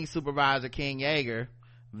county supervisor King Yeager,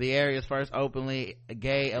 the area's first openly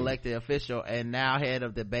gay elected official and now head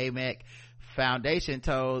of the Baymek Foundation,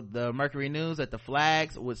 told the Mercury News that the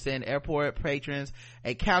flags would send airport patrons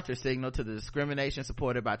a counter signal to the discrimination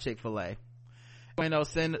supported by Chick-fil-A. One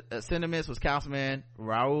of those sentiments was Councilman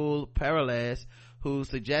Raul Perales, who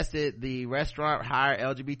suggested the restaurant hire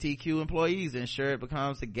LGBTQ employees to ensure it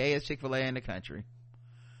becomes the gayest Chick-fil-A in the country.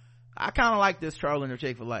 I kind of like this trolling of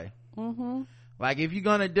Chick-fil-A. Like, if you're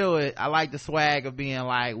gonna do it, I like the swag of being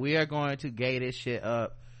like, we are going to gay this shit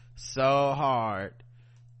up so hard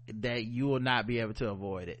that you will not be able to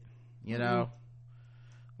avoid it, you know?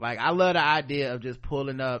 Like, I love the idea of just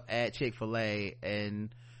pulling up at Chick-fil-A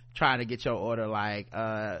and trying to get your order like,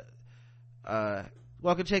 welcome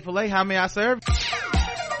Chick-fil-A, how may I serve?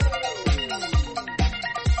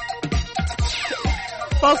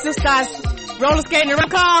 Folks just start roller skating around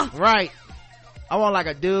the car. Right. I want like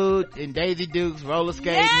a dude in Daisy Dukes roller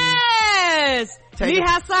skating. Yes!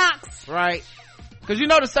 Knee-high socks. Right. Cause you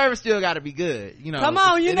know the service still gotta be good. You know. Come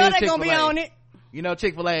on, you know they're gonna be on it. You know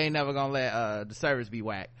Chick-fil-A ain't never gonna let, the service be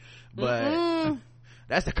whack. But,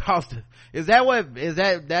 that's the cost of,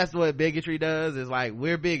 that's what bigotry does? Is like,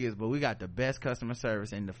 we're biggest, but we got the best customer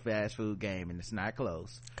service in the fast food game and it's not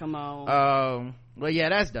close. Come on. Well, yeah,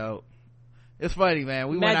 that's dope. It's funny, man.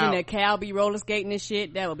 We went out. Imagine that Cal be roller skating and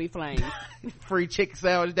shit. That would be flames. Free chicken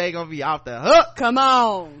sandwich day gonna be off the hook. Come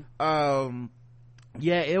on.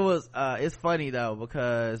 Yeah, it was, it's funny though,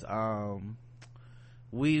 because,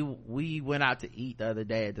 we went out to eat the other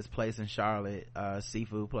day at this place in Charlotte,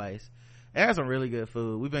 seafood place. They had some really good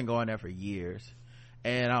food. We've been going there for years.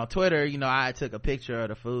 And on Twitter, you know, I took a picture of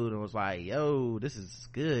the food and was like, yo, this is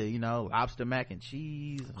good, you know, lobster mac and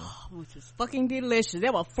cheese. Which is fucking delicious. They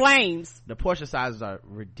were flames. The portion sizes are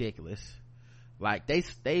ridiculous. Like,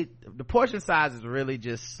 the portion sizes really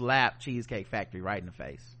just slap Cheesecake Factory right in the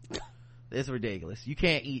face. It's ridiculous. You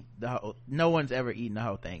can't eat no one's ever eaten the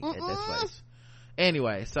whole thing at this place.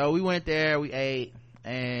 Anyway, so we went there, we ate,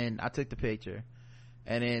 and I took the picture.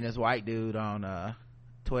 And then this white dude on,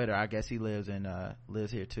 Twitter, I guess he lives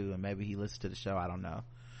here too, and maybe he listens to the show, I don't know.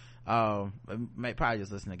 Probably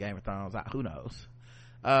just listen to Game of Thrones, who knows.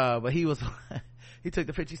 But he he took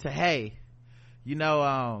the picture, he said, hey, you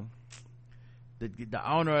know, the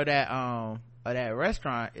owner of that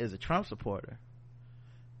restaurant is a Trump supporter.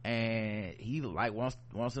 And he like wants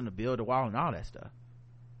them to build a wall and all that stuff.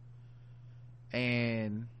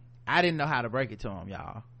 And I didn't know how to break it to him,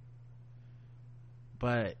 y'all.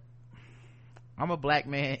 But I'm a black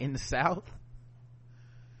man in the South.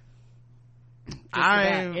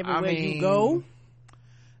 Everywhere you go.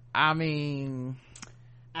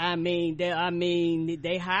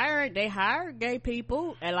 They hire gay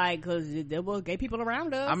people, and like, cause there were gay people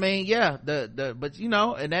around us. I mean, yeah, but you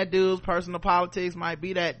know, and that dude's personal politics might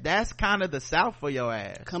be that's kind of the South for your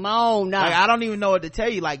ass. Come on now. Like, I don't even know what to tell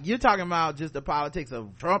you. Like, you're talking about just the politics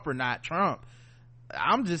of Trump or not Trump.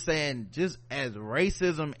 I'm just saying, just as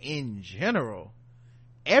racism in general,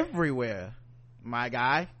 everywhere, my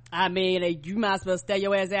guy. I mean, you might as well stay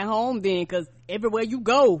your ass at home then, cause everywhere you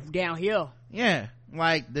go down here. Yeah.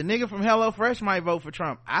 Like, the nigga from HelloFresh might vote for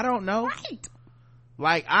Trump. I don't know. Right.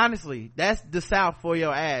 Like, honestly, that's the South for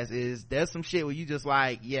your ass. There's some shit where you just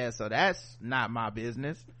like, yeah, so that's not my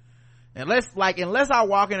business. Unless I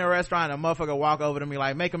walk in a restaurant and a motherfucker walk over to me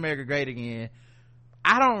like, make America great again,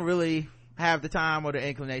 I don't really have the time or the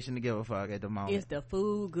inclination to give a fuck at the moment. Is the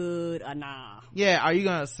food good or nah? Yeah, are you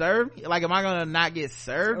gonna serve me? Like, am I gonna not get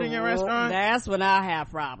served in your restaurant? That's when I have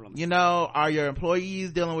problems. You know, are your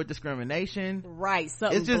employees dealing with discrimination? Right,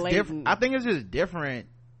 something it's just blatant. different. I think it's just different.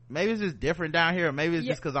 Maybe it's just different down here. Maybe it's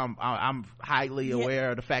just because I'm highly aware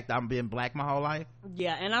of the fact that I'm being black my whole life.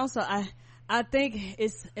 Yeah, and also I think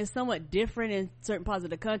it's somewhat different in certain parts of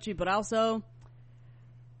the country, but also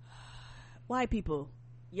white people,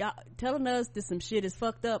 y'all telling us that some shit is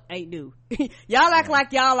fucked up ain't new. Y'all act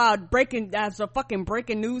like y'all are so fucking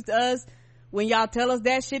breaking news to us when y'all tell us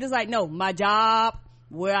that shit. Is like, no, my job,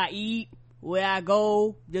 where I eat, where I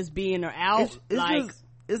go, just being or out.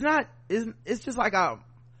 It's just like I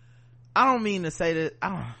don't mean to say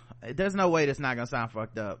that. There's no way that's not gonna sound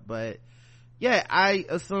fucked up, but yeah, I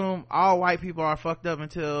assume all white people are fucked up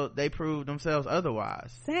until they prove themselves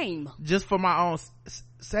otherwise. Same. Just for my own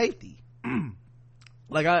safety.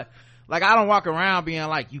 Like I don't walk around being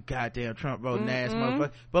like, you goddamn Trump voting ass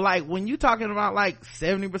motherfucker. But like, when you talking about like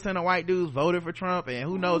 70% of white dudes voted for Trump, and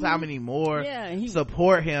who knows how many more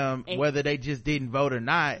support him, whether they just didn't vote or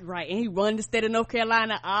not. Right. And he run the state of North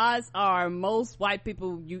Carolina. Odds are most white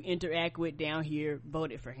people you interact with down here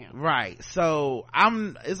voted for him. Right. So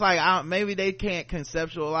it's like, maybe they can't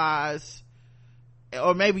conceptualize,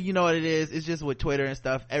 or maybe you know what it is, it's just with Twitter and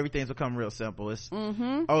stuff, everything's become real simple. It's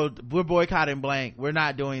oh, we're boycotting blank, we're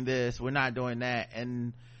not doing this, we're not doing that.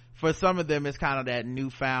 And for some of them it's kind of that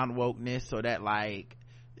newfound wokeness, so that like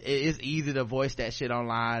it's easy to voice that shit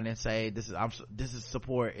online and say this is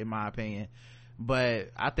support, in my opinion.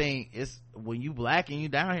 But I think it's when you black and you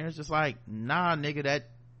down here, it's just like, nah nigga, that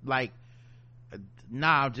like,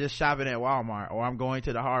 nah, I'm just shopping at Walmart, or I'm going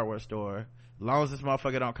to the hardware store. As long as this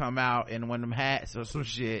motherfucker don't come out and one of them hats or some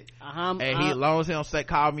shit, and as long as he don't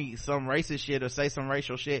call me some racist shit or say some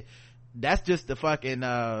racial shit, that's just the fucking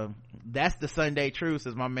that's the Sunday truth,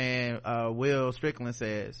 as my man Will Strickland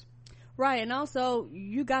says. Right. And also,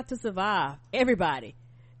 you got to survive. Everybody,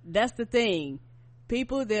 that's the thing.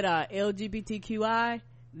 People that are LGBTQI,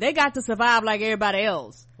 they got to survive like everybody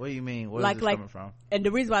else. What do you mean? Where is this coming from? And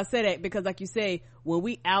the reason why I say that, because like you say, when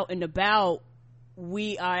we out and about,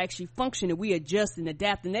 we are actually functioning, we adjust and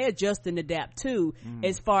adapt, and they adjust and adapt too.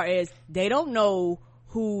 As far as they don't know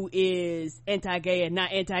who is anti-gay and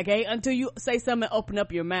not anti-gay until you say something and open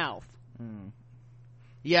up your mouth.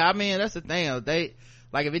 Yeah, I mean, that's the thing. They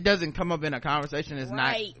like, if it doesn't come up in a conversation, it's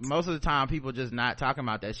right. Not, most of the time people just not talking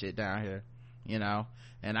about that shit down here, you know.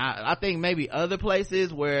 And I think maybe other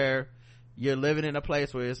places where you're living in a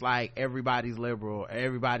place where it's like everybody's liberal,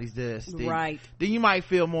 everybody's this, then you might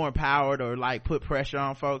feel more empowered or like put pressure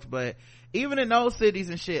on folks. But even in those cities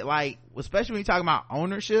and shit, like, especially when you're talking about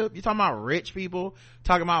ownership, you're talking about rich people,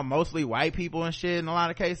 talking about mostly white people and shit in a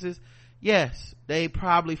lot of cases, yes, they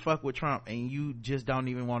probably fuck with Trump and you just don't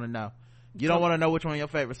even want to know. You don't want to know which one of your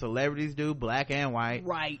favorite celebrities do, black and white.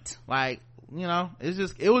 Right. Like, you know,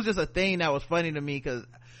 it was just a thing that was funny to me, because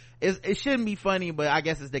it shouldn't be funny, but I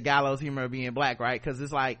guess it's the gallows humor of being black, right? Because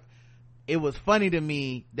it's like, it was funny to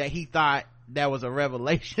me that he thought that was a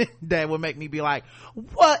revelation that would make me be like,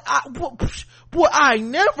 I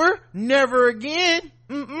never again.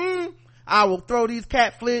 I will throw these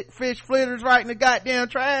fish flitters right in the goddamn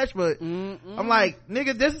trash. But I'm like,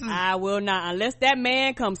 nigga, this is, I will not, unless that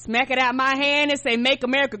man comes smack it out my hand and say, make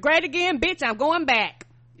America great again, bitch, I'm going back.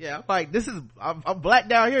 Yeah, I'm like, I'm black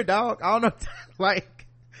down here, dog. I don't know. Like,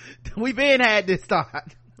 we been had this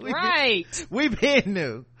thought. We been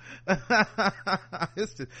new.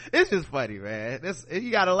 It's just funny, man.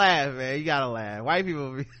 You gotta laugh, man. You gotta laugh. White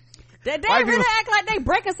people they really people, act like they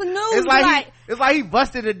breaking some news. It's like he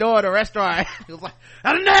busted the door of the restaurant. It was like,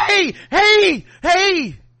 hey,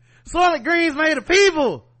 Soylent Green's made of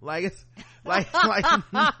people. Like, it's like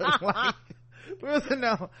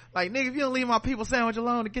nigga, if you don't leave my people sandwich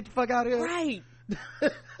alone, to get the fuck out of here. Right.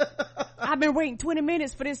 I've been waiting 20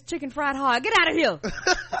 minutes for this chicken fried hog. Get out of here.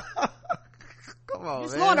 Come on, you're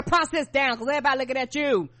slowing the process down because everybody looking at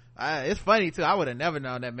you. It's funny too. I would have never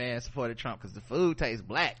known that man supported Trump because the food tastes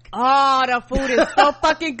black. Oh, the food is so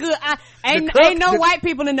fucking good. Ain't no white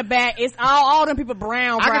people in the back. It's all them people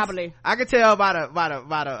brown, probably. I could tell by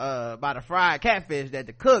the fried catfish that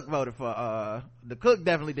the cook voted for. The cook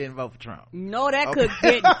definitely didn't vote for Trump. No, that cook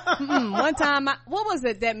didn't. One time, what was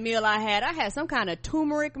it? That meal I had some kind of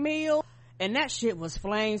turmeric meal, and that shit was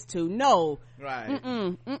flames too. No,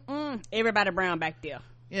 right? Everybody brown back there.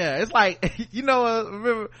 Yeah, it's like, you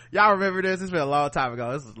know, y'all remember this? It's been a long time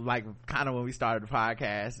ago. This is like kind of when we started the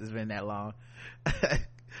podcast. It's been that long.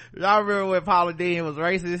 Y'all remember when Paula Deen was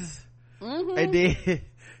racist? And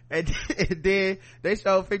then they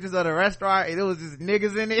showed pictures of the restaurant and it was just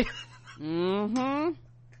niggas in it.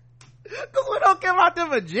 Cause we don't care about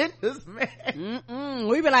them agendas, man.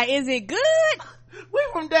 We be like, is it good? We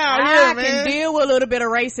from down here, man. I can deal with a little bit of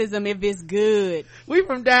racism if it's good. We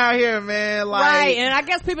from down here, man. Like, right, and I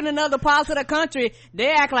guess people in other parts of the country,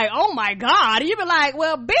 they act like, oh my God. You be like,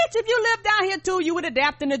 well, bitch, if you live down here too, you would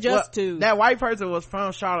adapt and adjust too. That white person was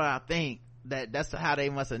from Charlotte, I think. that's how they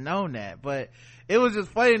must have known that. But it was just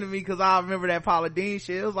funny to me because I remember that Paula Deen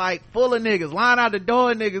shit. It was like full of niggas, line out the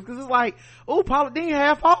door niggas, because it's like, oh, Paula Deen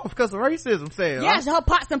half off because of racism sale. Yeah, her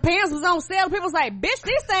pots and pans was on sale. People was like, bitch,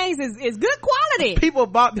 these things is good quality. People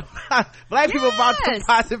bought black people bought the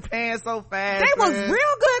pots and pans so fast. They was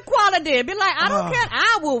real good quality. Be like, I don't care.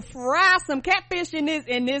 I will fry some catfish in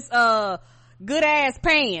this good ass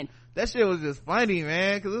pan. That shit was just funny,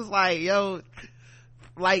 man, because it's like, yo,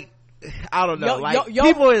 like, I don't know,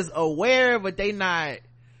 people is aware, but they not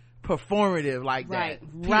performative like that.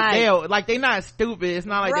 Right. Like, they not stupid. It's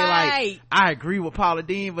not like they're like, I agree with Paula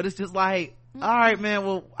Deen, but it's just like, all right, man,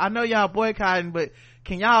 well, I know y'all boycotting, but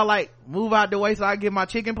can y'all like move out the way so I get my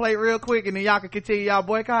chicken plate real quick and then y'all can continue y'all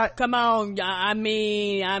boycott? Come on. I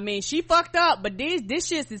mean, she fucked up, but this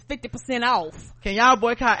shit is 50% off. Can y'all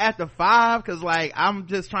boycott after 5? Cause like, I'm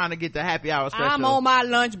just trying to get the happy hour special. I'm on my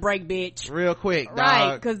lunch break, bitch. Real quick, dog.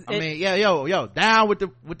 Right. Cause I mean, yeah, yo, down with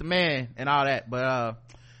the man and all that. But,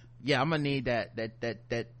 yeah, I'm gonna need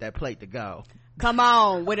that plate to go. Come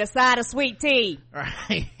on, with a side of sweet tea.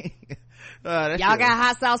 Right. Y'all got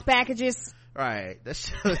hot sauce packages? Right. That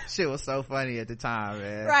shit was so funny at the time,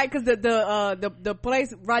 man. Right, cause the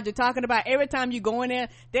place Roger talking about, every time you go in there,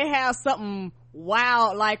 they have something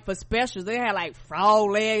wild like for specials. They have like frog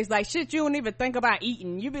legs, like shit you don't even think about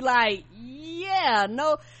eating. You be like, yeah,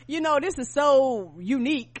 no, this is so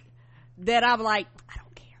unique that I'm like, I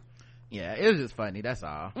don't care. Yeah, it was just funny, that's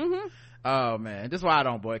all. Mm-hmm. Oh man, this is why I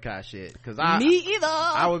don't boycott shit, cause me either.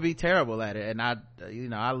 I would be terrible at it, and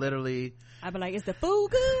I literally, I'd be like, is the food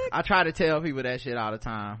good? I try to tell people that shit all the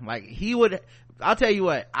time. Like, I'll tell you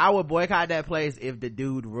what, I would boycott that place if the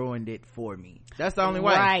dude ruined it for me. That's the only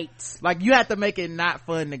way. Right. Like, you have to make it not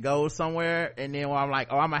fun to go somewhere, and then when I'm like,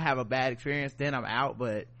 oh, I'm gonna have a bad experience, then I'm out.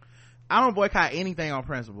 But I don't boycott anything on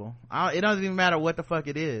principle. It doesn't even matter what the fuck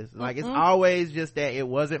it is. Like, it's always just that it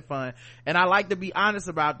wasn't fun. And I like to be honest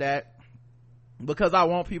about that, because I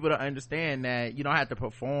want people to understand that you don't have to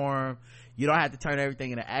perform, you don't have to turn everything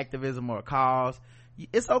into activism or a cause.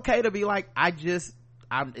 It's okay to be like, it's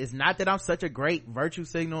not that I'm such a great virtue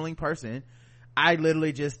signaling person. I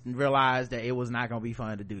literally just realized that it was not gonna be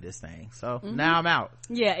fun to do this thing, so now I'm out.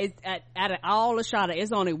 Yeah, it's out of all the Shada,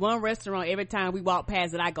 it's only one restaurant every time we walk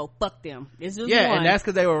past it I go, fuck them. It's just one. And that's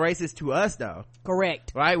because they were racist to us though.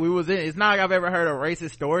 Correct. Right, it's not like I've ever heard a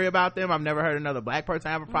racist story about them. I've never heard another black person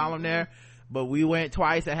have a problem there, but we went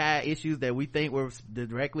twice and had issues that we think were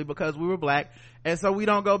directly because we were black, and so we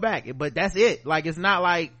don't go back. But that's it. Like, it's not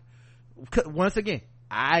like, once again,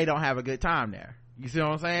 I don't have a good time there. You see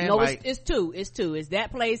what I'm saying? No, like, it's two. It's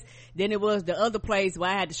that place, then it was the other place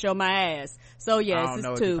where I had to show my ass. So yes,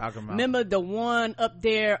 it's two. Remember the one up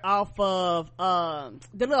there off of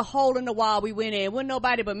the little hole in the wall we went in? Wasn't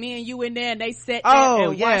nobody but me and you in there, and they sat there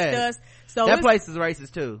and watched us. So that place is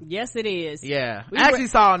racist too. Yes, it is. Yeah, I actually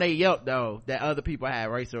saw on their Yelp though that other people had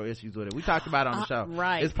racial issues with it. We talked about it on the show.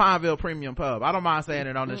 Right. It's Pineville Premium Pub. I don't mind saying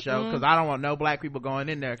it on the show because I don't want no black people going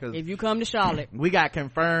in there. Because if you come to Charlotte, we got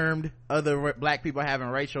confirmed other black people having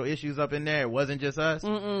racial issues up in there. It wasn't just us.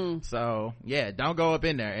 So yeah, don't go up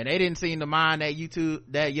in there. And they didn't seem to mind that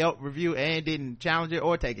Yelp review and didn't challenge it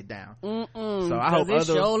or take it down. So I hope others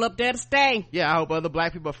show up there to stay. Yeah, I hope other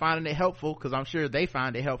black people are finding it helpful, because I'm sure they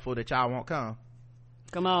find it helpful that y'all won't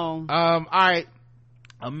come on. All right,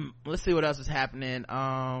 let's see what else is happening.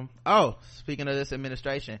 Speaking of this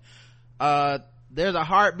administration, there's a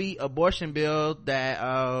heartbeat abortion bill that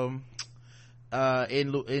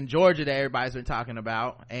in Georgia that everybody's been talking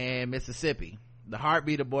about, and Mississippi. The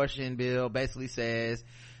heartbeat abortion bill basically says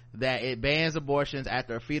that it bans abortions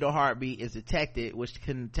after a fetal heartbeat is detected, which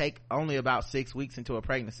can take only about 6 weeks into a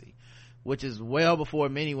pregnancy, which is well before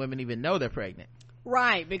many women even know they're pregnant.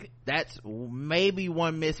 Right. That's maybe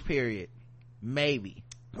one missed period. Maybe.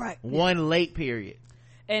 Right. One late period.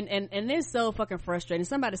 And it's so fucking frustrating.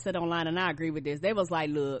 Somebody said online, and I agree with this. They was like,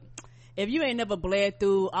 look, if you ain't never bled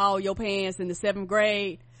through all your pants in the 7th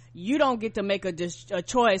grade, you don't get to make a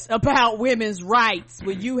choice about women's rights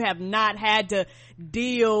when you have not had to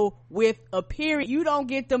deal with a period. You don't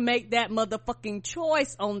get to make that motherfucking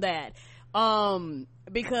choice on that.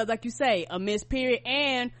 Because like you say, a missed period,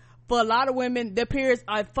 and for a lot of women, their periods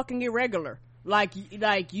are fucking irregular. Like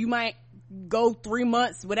you might go 3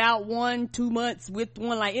 months without one, 2 months with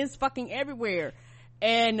one. Like, it's fucking everywhere.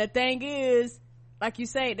 And the thing is, like you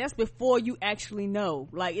say, that's before you actually know.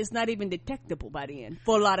 Like, it's not even detectable by the end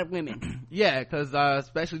for a lot of women. Yeah, because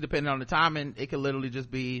especially depending on the timing, it could literally just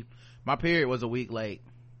be, my period was a week late,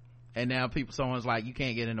 and now someone's like, you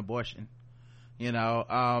can't get an abortion,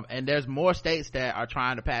 and there's more states that are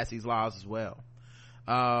trying to pass these laws as well.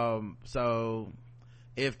 So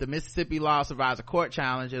If the Mississippi law survives a court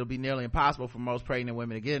challenge, it'll be nearly impossible for most pregnant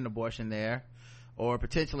women to get an abortion there, or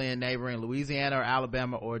potentially in neighboring Louisiana or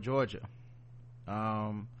Alabama or Georgia.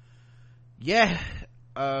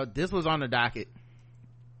 This was on the docket,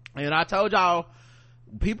 and I told y'all,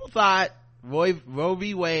 people thought Roe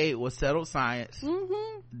v. Wade was settled science.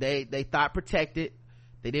 Mm-hmm. They thought protected.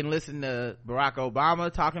 They didn't listen to Barack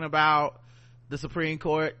Obama talking about the Supreme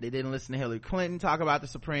Court. They didn't listen to Hillary Clinton talk about the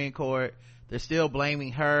Supreme Court. They're still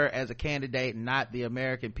blaming her as a candidate, not the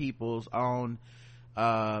American people's own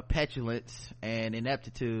petulance and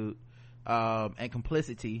ineptitude and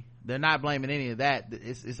complicity. They're not blaming any of that.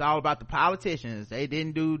 It's all about the politicians.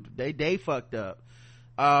 They fucked up.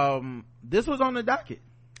 This was on the docket.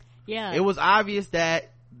 Yeah, it was obvious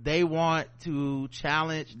that they want to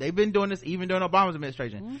challenge. They've been doing this even during Obama's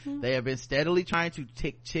administration. Mm-hmm. They have been steadily trying to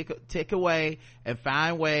tick away and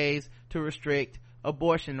find ways to restrict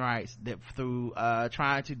abortion rights through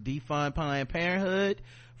trying to defund Planned Parenthood,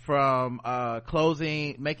 from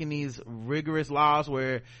making these rigorous laws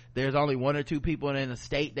where there's only 1 or 2 people in a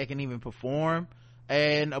state that can even perform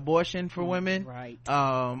an abortion for women. Right.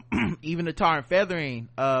 Even the tar and feathering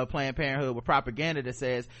Planned Parenthood with propaganda that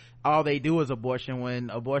says all they do is abortion,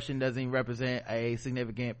 when abortion doesn't represent a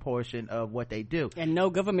significant portion of what they do, and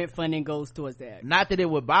no government funding goes towards that. Not that it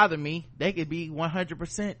would bother me. They could be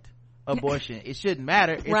 100% abortion. It shouldn't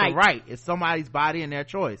matter. It's right. a right. It's somebody's body and their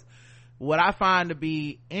choice. What I find to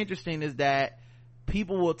be interesting is that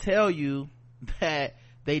people will tell you that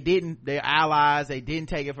they're allies, they didn't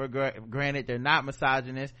take it for granted, they're not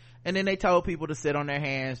misogynist, and then they told people to sit on their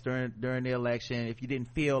hands during the election. If you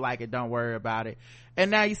didn't feel like it, don't worry about it. And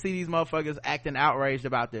now you see these motherfuckers acting outraged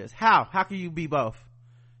about this. How can you be both?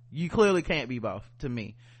 You clearly can't be both, to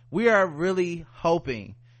me. We are really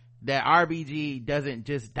hoping that RBG doesn't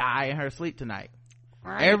just die in her sleep tonight.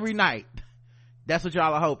 Right. Every night. That's what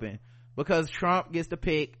y'all are hoping, because Trump gets to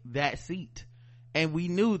pick that seat. And we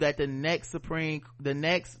knew that the next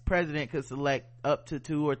president could select up to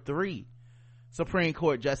 2 or 3 Supreme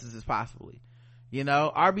Court justices possibly. You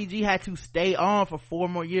know, RBG had to stay on for 4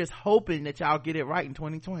 more years hoping that y'all get it right in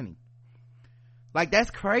 2020. Like,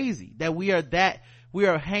 that's crazy that we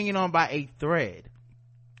are hanging on by a thread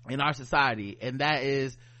in our society. And that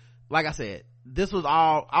is, like I said, this was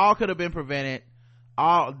all could have been prevented.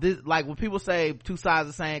 All this, like when people say 2 sides of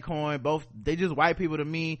the same coin, they just white people to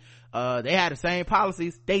me. They had the same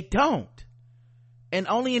policies. They don't. And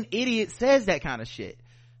only an idiot says that kind of shit.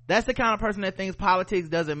 That's the kind of person that thinks politics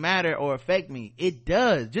doesn't matter or affect me. It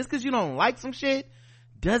does. Just because you don't like some shit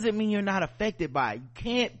doesn't mean you're not affected by it. You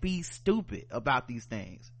can't be stupid about these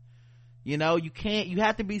things. You know, you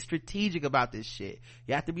have to be strategic about this shit.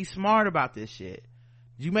 You have to be smart about this shit.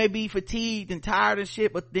 You may be fatigued and tired of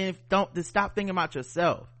shit, but then stop thinking about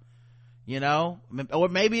yourself. You know, or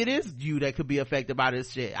maybe it is you that could be affected by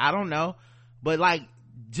this shit. I don't know, but like,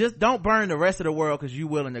 just don't burn the rest of the world because you're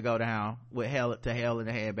willing to go down with hell in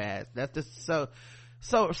the headbaths. That's just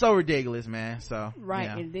so ridiculous, man. So right.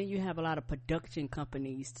 Yeah. And then you have a lot of production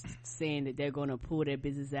companies saying that they're going to pull their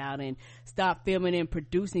business out and stop filming and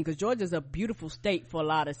producing, because Georgia's a beautiful state for a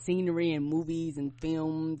lot of scenery and movies and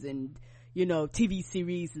films and, you know, TV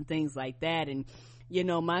series and things like that. And, you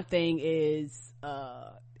know, my thing is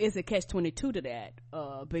it's a catch-22 to that,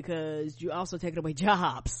 because you also taking away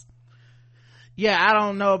jobs. Yeah, I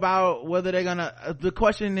don't know about whether they're gonna, the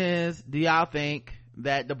question is, do y'all think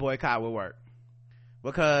that the boycott will work?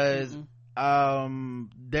 Because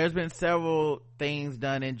there's been several things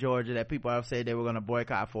done in Georgia that people have said they were gonna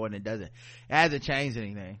boycott for, and it hasn't changed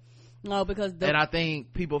anything. No, because and I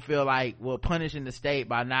think people feel like, well, punishing the state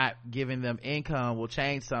by not giving them income will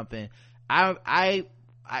change something. I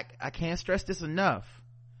can't stress this enough.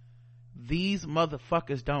 These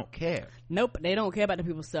motherfuckers don't care. Nope, they don't care about the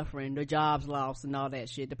people suffering, their jobs lost and all that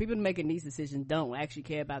shit. The people making these decisions don't actually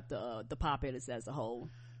care about the populace as a whole.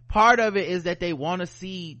 Part of it is that they want to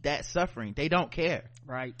see that suffering. They don't care.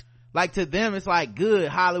 Right. Like, to them it's like, good,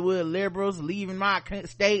 Hollywood liberals leaving my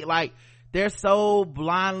state. Like, they're so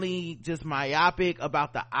blindly just myopic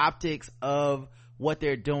about the optics of what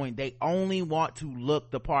they're doing. They only want to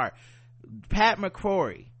look the part. Pat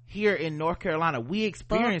McCrory here in North Carolina, we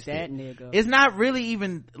experienced that it. Nigga. It's not really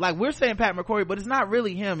even, like, we're saying Pat McCrory, but it's not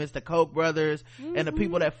really him. It's the Koch brothers and the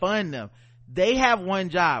people that fund them. They have one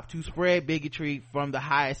job: to spread bigotry from the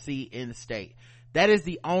highest seat in the state. That is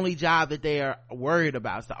the only job that they are worried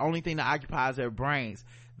about. It's the only thing that occupies their brains.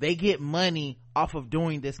 They get money off of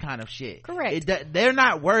doing this kind of shit. Correct. They're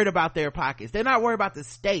not worried about their pockets. They're not worried about the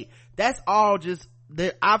state. That's all just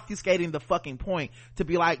they're obfuscating the fucking point to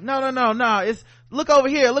be like, no, it's look over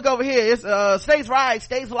here, it's states' rights,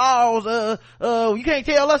 states' laws, you can't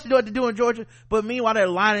tell us what to do in Georgia. But meanwhile they're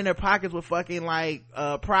lining their pockets with fucking like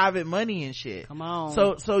private money and shit. Come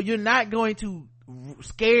on. So you're not going to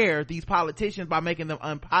scare these politicians by making them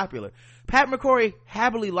unpopular. Pat McCrory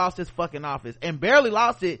happily lost his fucking office and barely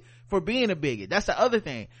lost it for being a bigot. That's the other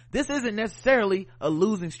thing. This isn't necessarily a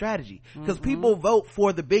losing strategy because people vote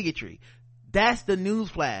for the bigotry. That's the news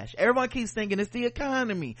flash. Everyone keeps thinking it's the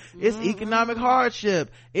economy, it's economic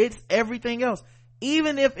hardship, it's everything else.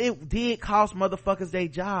 Even if it did cost motherfuckers their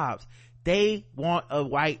jobs, they want a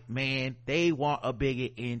white man, they want a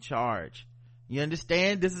bigot in charge. You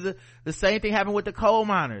understand? This is the same thing happened with the coal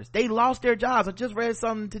miners. They lost their jobs. I just read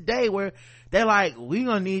something today where they're like, we're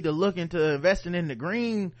gonna need to look into investing in the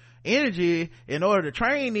green energy in order to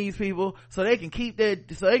train these people so they can keep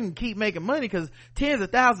making money, because tens of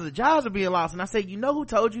thousands of jobs are being lost. And I say, you know who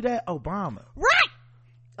told you that? Obama. Right.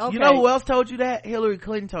 Okay. You know who else told you that? Hillary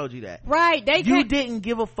Clinton told you that. Right. You didn't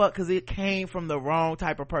give a fuck because it came from the wrong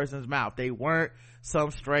type of person's mouth. They weren't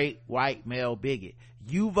some straight white male bigot.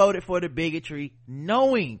 You voted for the bigotry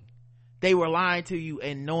knowing they were lying to you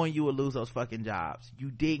and knowing you would lose those fucking jobs. You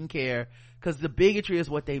didn't care because the bigotry is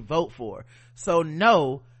what they vote for. So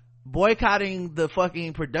no, boycotting the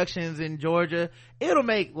fucking productions in Georgia, it'll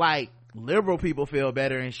make like liberal people feel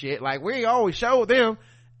better and shit. Like, we always show them,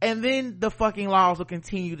 and then the fucking laws will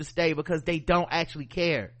continue to stay because they don't actually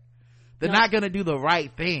care. They're not gonna do the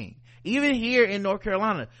right thing. Even here in North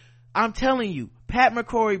Carolina, I'm telling you, Pat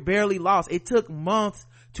McCrory barely lost. It took months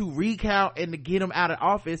to recount and to get him out of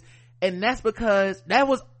office, and that's because that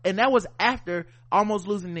was after almost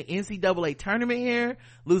losing the NCAA tournament here,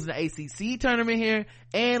 losing the ACC tournament here,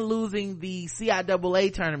 and losing the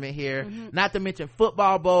CIAA tournament here, not to mention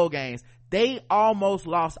football bowl games. They almost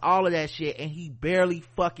lost all of that shit, and he barely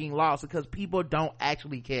fucking lost because people don't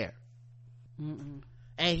actually care.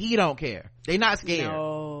 And he don't care. They not scared.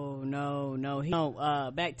 No.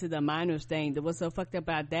 Back to the minors thing. What's so fucked up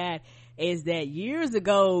about that is that years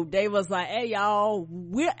ago they was like, hey y'all,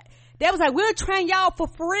 we'll train y'all for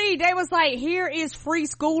free. They was like, here is free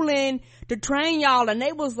schooling to train y'all, and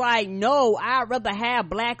they was like, no, I'd rather have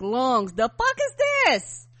black lungs. The fuck is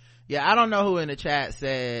this? Yeah, I don't know who in the chat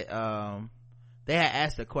said they had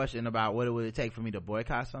asked a question about what it would take for me to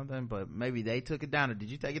boycott something, but maybe they took it down. Or did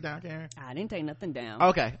you take it down, Karen? I didn't take nothing down.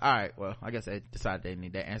 Okay, all right. Well, I guess they decided they didn't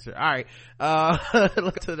need that answer. All right,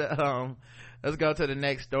 let's go to the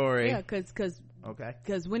next story. Yeah, because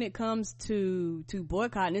when it comes to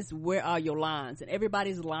boycotting, it's where are your lines, and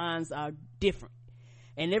everybody's lines are different.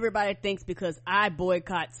 And everybody thinks because I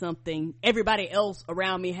boycott something, everybody else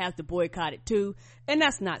around me has to boycott it too, and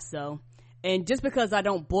that's not so. And just because I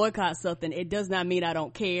don't boycott something, it does not mean I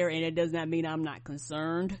don't care, and it does not mean I'm not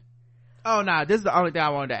concerned. Oh no, this is the only thing I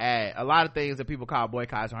wanted to add. A lot of things that people call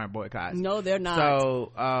boycotts aren't boycotts. No, they're not.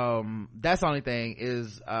 So that's the only thing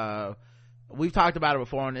is we've talked about it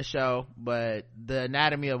before on this show, but the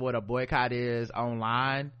anatomy of what a boycott is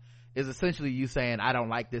online is essentially you saying I don't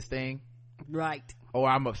like this thing, right, or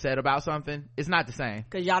I'm upset about something. It's not the same,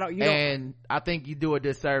 because y'all don't. And I think you do a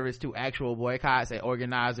disservice to actual boycotts and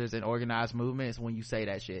organizers and organized movements when you say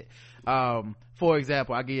that shit. For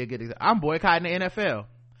example, I'll give you a good example. I'm boycotting the NFL.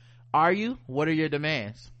 Are you? What are your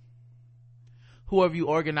demands? Who have you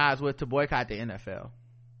organized with to boycott the NFL?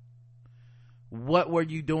 What were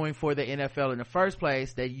you doing for the NFL in the first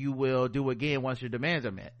place that you will do again once your demands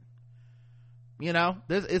are met? You know,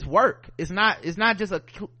 it's work. It's not just a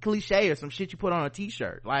cliche or some shit you put on a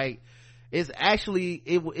t-shirt. Like, it's actually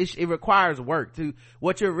it requires work. To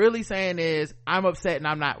what you're really saying is, I'm upset and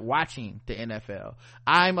I'm not watching the NFL.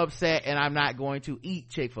 I'm upset and I'm not going to eat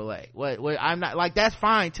Chick-fil-A. What I'm not, like, that's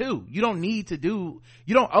fine too. You don't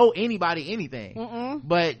owe anybody anything.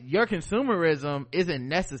 But your consumerism isn't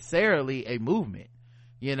necessarily a movement.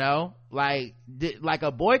 You know, like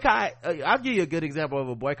a boycott. I'll give you a good example of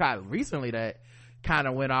a boycott recently that kind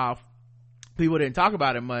of went off. People didn't talk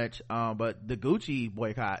about it much, but the Gucci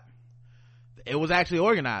boycott, it was actually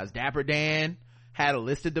organized. Dapper Dan had a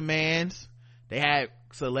list of demands. They had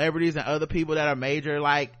celebrities and other people that are major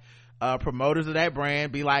like promoters of that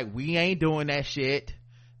brand be like, we ain't doing that shit.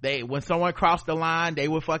 When someone crossed the line, they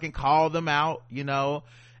would fucking call them out, you know.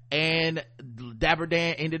 And Dapper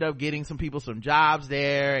Dan ended up getting some people some jobs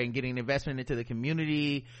there and getting investment into the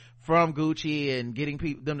community from Gucci and getting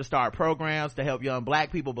them to start programs to help young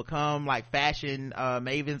black people become like fashion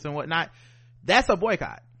mavens and whatnot. That's a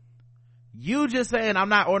boycott. You just saying I'm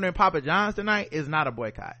not ordering Papa John's tonight is not a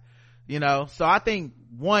boycott, you know. So I think,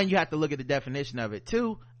 one, you have to look at the definition of it.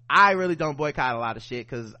 Two, I really don't boycott a lot of shit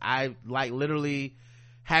because I like literally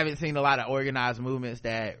haven't seen a lot of organized movements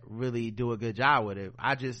that really do a good job with it.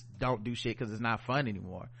 I just don't do shit because it's not fun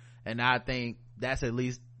anymore, and I think that's at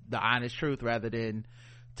least the honest truth, rather than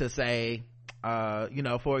to say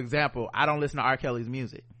for example, I don't listen to R. Kelly's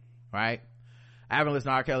music, right? I haven't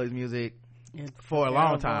listened to R. Kelly's music for a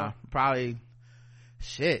long time, probably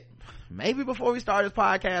maybe before we started this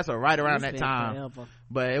podcast or right around that time forever.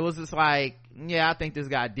 But it was just like, yeah, I think this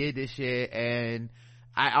guy did this shit, and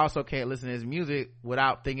I also can't listen to his music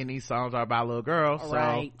without thinking these songs are about little girls.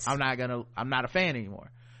 Right. So I'm not a fan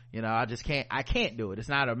anymore. I can't do it. It's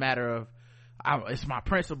not a matter of it's my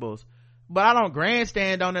principles, but I don't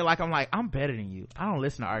grandstand on it like I'm better than you. I don't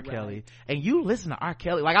listen to R. Kelly, and you listen to R.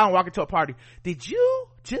 Kelly. Like, I don't walk into a party, did you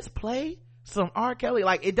just play some R. Kelly?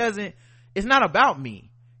 Like, it's not about me.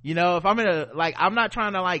 If I'm I'm not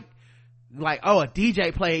trying to oh, a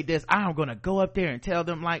DJ played this, I'm gonna go up there and tell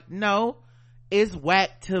them, no, it's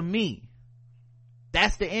whack to me.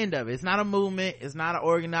 That's the end of it. It's not a movement, it's not an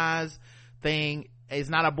organized thing, it's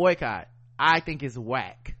not a boycott. I think it's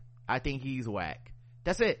whack. I think he's whack.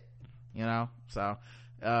 That's it. So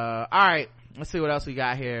all right, let's see what else we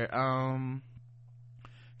got here.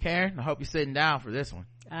 Karen, I hope you're sitting down for this one.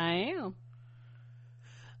 I am.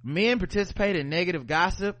 Men participate in negative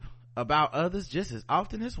gossip about others just as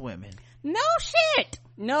often as women.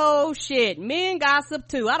 No shit. Men gossip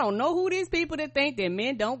too. I don't know who these people that think that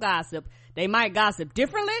men don't gossip. They might gossip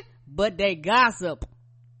differently, but they gossip.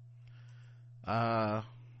 Well,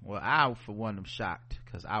 I for one am shocked,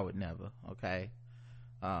 because I would never. Okay,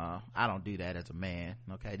 I don't do that as a man.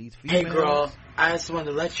 Okay, these females. Hey girl, I just wanted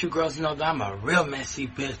to let you girls know that I'm a real messy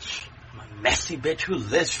bitch. I'm a messy bitch who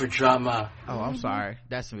lives for drama. Oh, I'm sorry,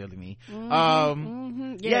 that's really me.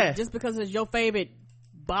 Yeah, just because it's your favorite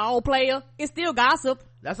ball player, it's still gossip.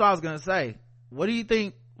 That's what I was gonna say. What do you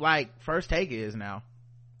think First Take is now?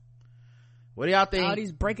 What do y'all think? All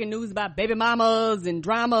these breaking news about baby mamas and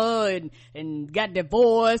drama and got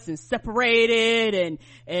divorced and separated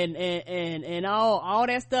and all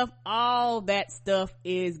that stuff. All that stuff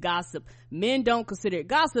is gossip. Men don't consider it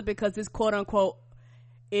gossip because it's quote unquote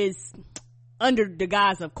is under the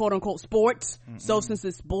guise of quote unquote sports. Mm-mm. So since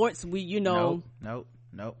it's sports, Nope.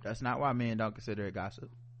 That's not why men don't consider it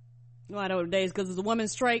gossip. Why nowadays? Because it's a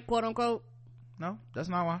woman's trait, quote unquote. No, that's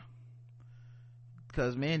not why.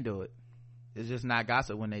 Because men do it. It's just not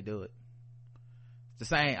gossip when they do it. It's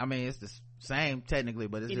the same. I mean, it's the same technically,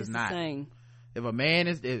 but it's just not. Same. If a man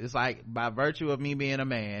it's like, by virtue of me being a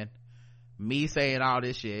man, me saying all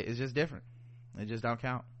this shit is just different. It just don't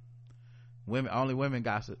count. Only women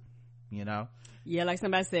gossip, Yeah, like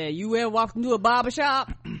somebody said, you ever walked into a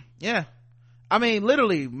barbershop? Yeah. I mean,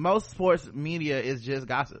 literally, most sports media is just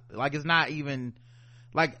gossip. It's not even,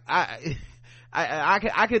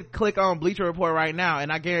 I could click on Bleacher Report right now,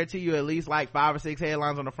 and I guarantee you at least 5 or 6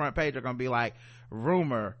 headlines on the front page are gonna be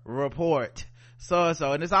rumor, report, so,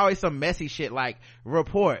 and it's always some messy shit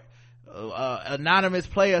report, anonymous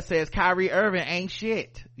player says Kyrie Irving ain't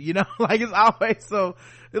shit. It's always so,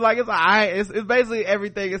 it's basically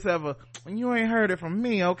everything except for, you ain't heard it from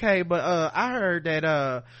me, okay, but I heard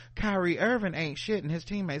that Kyrie Irving ain't shit and his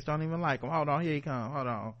teammates don't even like him. Hold on, here he come. Hold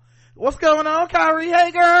on, what's going on, Kyrie?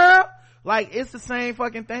 Hey girl. It's the same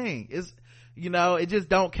fucking thing. It's, it just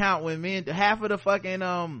don't count when men, half of the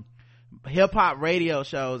fucking hip-hop radio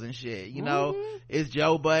shows and shit, it's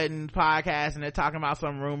Joe Budden podcast and they're talking about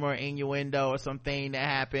some rumor, innuendo, or something that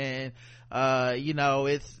happened.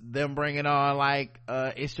 It's them bringing on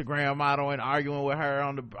Instagram model and arguing with her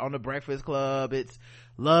on the Breakfast Club. It's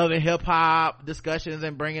love and hip-hop discussions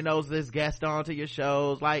and bringing this guest on to your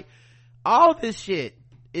shows. All this shit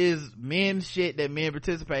is men's shit that men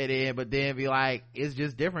participate in, but then be it's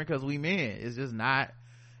just different because we men. It's just not,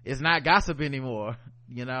 it's not gossip anymore.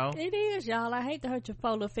 It is, y'all. I hate to hurt your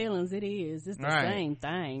polar feelings. It is. It's the same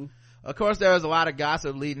thing. Of course, there was a lot of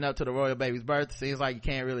gossip leading up to the royal baby's birth. It seems like you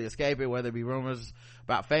can't really escape it, whether it be rumors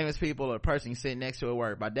about famous people or the person you sitting next to at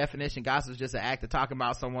work. By definition, gossip is just an act of talking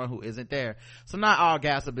about someone who isn't there. So not all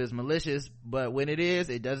gossip is malicious, but when it is,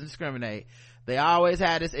 it doesn't discriminate. They always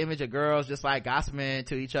had this image of girls just gossiping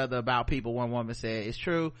to each other about people, one woman said. It's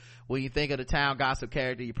true. When you think of the town gossip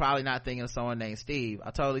character, you're probably not thinking of someone named Steve.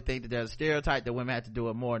 I totally think that there's a stereotype that women have to do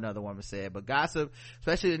it more, another woman said. But gossip,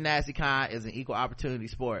 especially the nasty kind, is an equal opportunity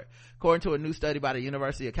sport. According to a new study by the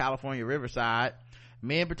University of California, Riverside,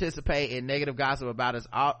 men participate in negative gossip about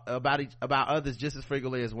others just as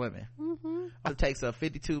frequently as women. Mm-hmm. It takes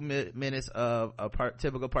 52 minutes of a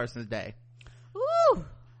typical person's day. Ooh.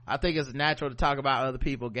 I think it's natural to talk about other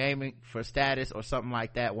people gaming for status or something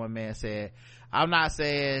like that, one man said. I'm not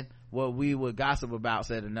saying what we would gossip about,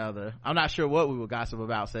 said another. I'm not sure what we would gossip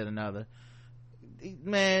about, said another.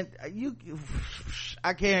 Man,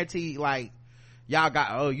 I guarantee, like, y'all got,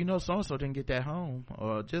 oh, you know, so-and-so didn't get that home,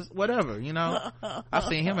 or just whatever, you know. I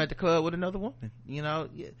seen him at the club with another woman, you know.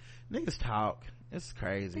 Niggas talk. It's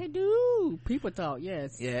crazy. They do. People talk,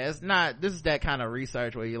 yes. Yeah, it's not, this is that kind of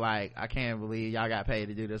research where you're like, I can't believe y'all got paid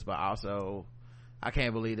to do this, but also I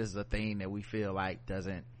can't believe this is a thing that we feel like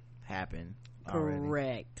doesn't happen already.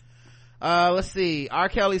 Correct. Let's see. R.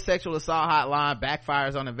 Kelly's sexual assault hotline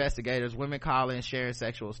backfires on investigators. Women calling and sharing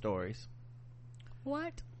sexual stories.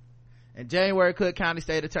 What? In January, Cook County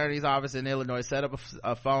State Attorney's Office in Illinois set up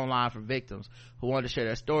a phone line for victims who wanted to share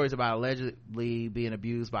their stories about allegedly being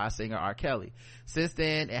abused by singer R. Kelly. Since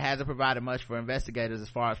then, it hasn't provided much for investigators as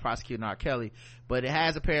far as prosecuting R. Kelly, but it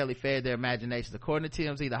has apparently fed their imaginations. According to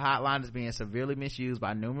TMZ, the hotline is being severely misused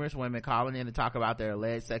by numerous women calling in to talk about their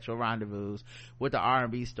alleged sexual rendezvous with the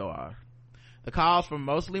R&B star. The calls from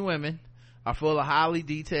mostly women are full of highly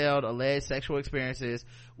detailed alleged sexual experiences,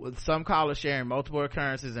 with some callers sharing multiple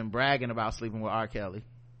occurrences and bragging about sleeping with R. Kelly.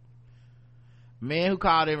 Men who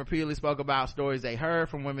called in repeatedly spoke about stories they heard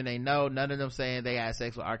from women they know, none of them saying they had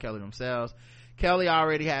sex with R. Kelly themselves. Kelly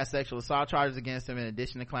already has sexual assault charges against him in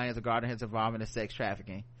addition to claims regarding his involvement in sex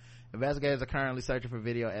trafficking. Investigators are currently searching for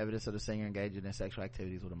video evidence of the singer engaging in sexual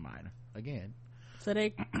activities with a minor. Again. So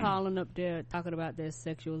they calling up there talking about their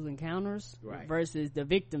sexual encounters, right, versus the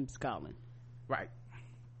victims calling. Right.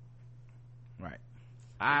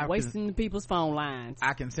 Wasting people's phone lines.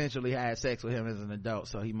 I consensually had sex with him as an adult,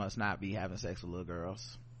 so he must not be having sex with little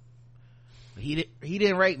girls. He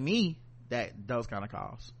didn't rate me those kind of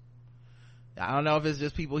calls. I don't know if it's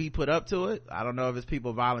just people he put up to it. I don't know if it's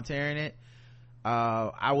people volunteering it.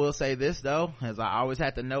 I will say this though, as I always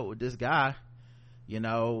had to note with this guy, you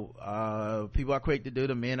know, people are quick to do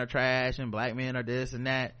the men are trash and black men are this and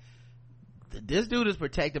that. This dude is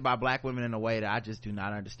protected by black women in a way that I just do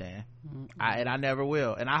not understand. And I never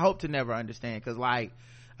will, and I hope to never understand, because like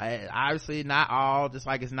obviously not all, just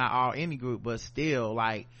like it's not all any group, but still,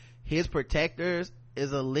 like, his protectors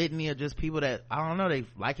is a litany of just people that, I don't know, they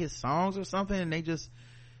like his songs or something, and they just,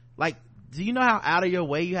 like, do you know how out of your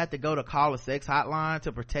way you have to go to call a sex hotline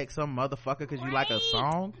to protect some motherfucker because you like a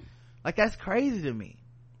song? Like, that's crazy to me,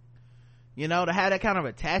 you know, to have that kind of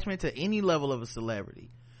attachment to any level of a celebrity.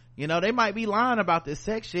 You know, they might be lying about this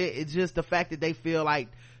sex shit, it's just the fact that they feel like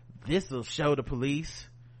this will show the police,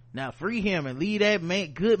 now free him and leave that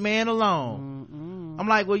good man alone. I'm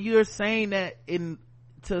like, well, you're saying that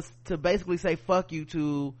to basically say fuck you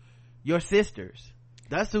to your sisters.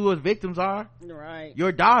 That's who his victims are, right?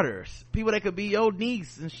 Your daughters, people that could be your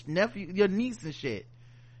niece and nephew, your niece and shit,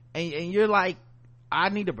 and you're like, I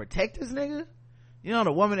need to protect this nigga. You know,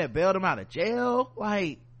 the woman that bailed him out of jail.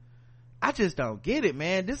 Like, I just don't get it,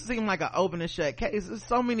 man. This seems like an open and shut case. There's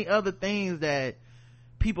so many other things that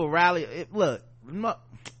people rally. Look,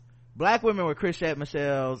 black women were Chrisette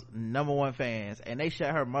Michelle's #1 fans, and they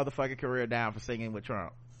shut her motherfucking career down for singing with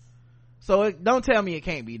Trump. So don't tell me it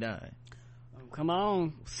can't be done. Come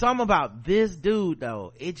on. Something about this dude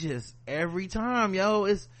though, it just, every time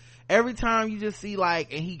every time you just see,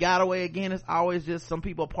 like, and he got away again, it's always just some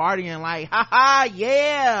people partying like, haha,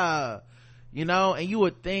 yeah, you know. And you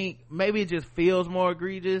would think maybe it just feels more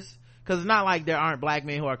egregious, because it's not like there aren't black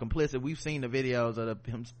men who are complicit. We've seen the videos of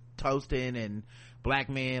him toasting and black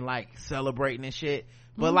men like celebrating and shit,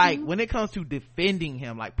 but like when it comes to defending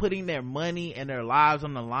him, like putting their money and their lives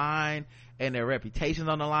on the line and their reputations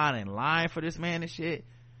on the line and lying for this man and shit,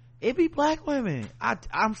 it be black women.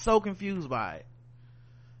 I'm so confused by it,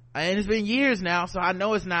 and it's been years now, so I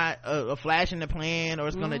know it's not a flash in the pan or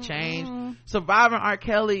it's gonna change. Surviving R.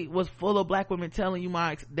 Kelly was full of black women telling you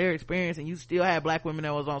their experience, and you still had black women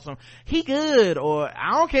that was on some, he good, or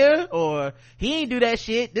I don't care, or he ain't do that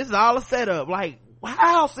shit, this is all a setup. Like,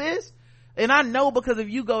 wow, sis. And I know, because if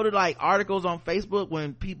you go to like articles on Facebook,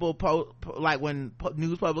 when people post, like when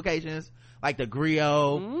news publications like the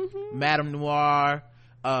Griot, Madame Noir,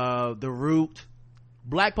 The Root,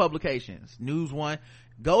 black publications, News One,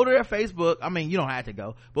 go to their Facebook. I mean, you don't have to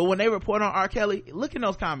go, but when they report on R. Kelly, look in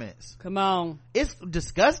those comments. Come on, it's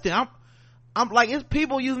disgusting. I'm like, it's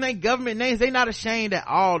people using their government names. They not ashamed at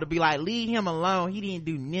all to be like, leave him alone, he didn't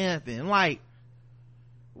do nothing. Like,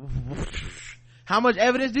 how much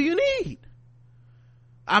evidence do you need?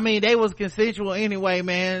 I mean, they was consensual anyway,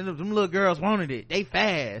 man. Them little girls wanted it, they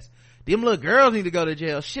fast. Them little girls need to go to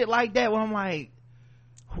jail, shit like that. Where I'm like,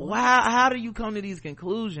 wow, how do you come to these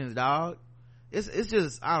conclusions, dog? It's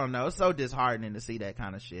just, I don't know, it's so disheartening to see that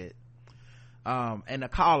kind of shit. and to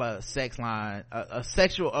call a sex line a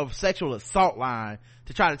sexual assault line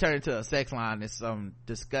to try to turn it into a sex line is some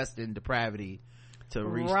disgusting depravity to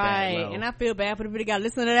reach that level. And I feel bad for the people that gotta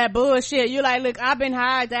listen to that bullshit. You're like, look, I've been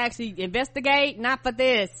hired to actually investigate, not for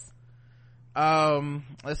this.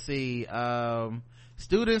 Let's see.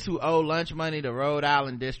 Students who owe lunch money to Rhode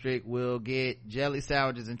Island District will get jelly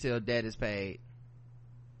sandwiches until debt is paid.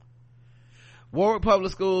 Warwick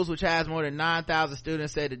Public Schools, which has more than 9,000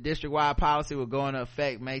 students, said the district-wide policy will go into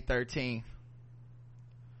effect May 13th.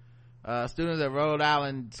 Students at Rhode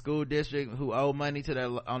Island School District who owe money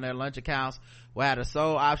to on their lunch accounts will have the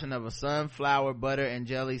sole option of a sunflower butter and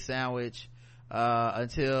jelly sandwich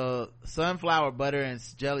until sunflower butter and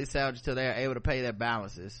jelly sandwich until they are able to pay their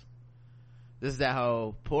balances. This is that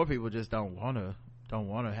whole poor people just don't want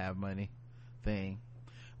to have money thing.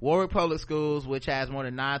 Warwick Public Schools, which has more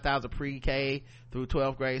than 9,000 pre-K through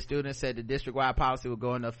 12th grade students, said the district-wide policy will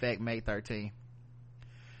go into effect May 13th.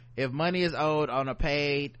 If money is owed on a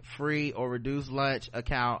paid, free, or reduced lunch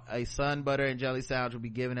account, a sun butter and jelly sandwich will be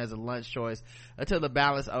given as a lunch choice until the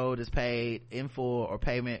balance owed is paid in full or a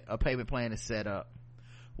payment plan is set up.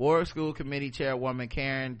 Warwick School Committee Chairwoman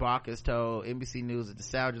Karen Bacchus told NBC News that the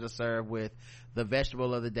sandwiches are served with the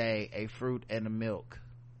vegetable of the day, a fruit, and a milk.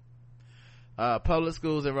 Public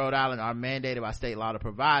schools in Rhode Island are mandated by state law to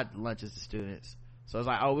provide lunches to students. So it's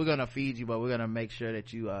like, oh, we're gonna feed you, but we're gonna make sure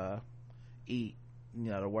that you eat,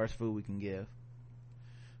 the worst food we can give.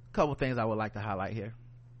 A couple things I would like to highlight here.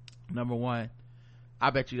 Number one,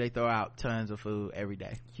 I bet you they throw out tons of food every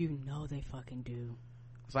day. You know they fucking do.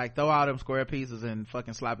 It's like, throw all them square pieces and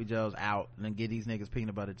fucking sloppy joes out and then get these niggas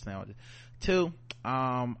peanut butter sandwiches. Two,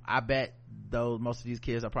 I bet most of these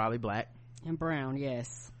kids are probably black and brown.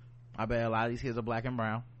 Yes, I bet a lot of these kids are black and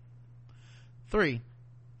brown. Three,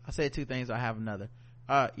 I said two things, I have another.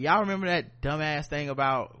 Y'all remember that dumbass thing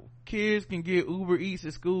about kids can get Uber Eats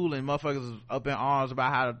at school, and motherfuckers was up in arms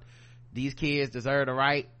about how these kids deserve the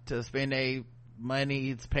right to spend their money,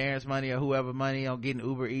 it's parents' money or whoever money, on getting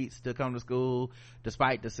Uber Eats to come to school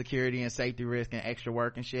despite the security and safety risk and extra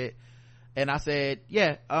work and shit. And I said,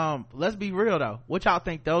 let's be real though, what y'all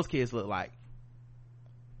think those kids look like?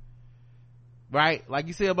 Right? Like,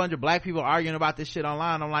 you see a bunch of black people arguing about this shit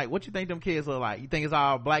online. I'm like, what you think them kids look like? You think it's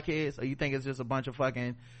all black kids, or you think it's just a bunch of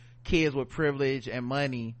fucking kids with privilege and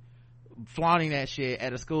money flaunting that shit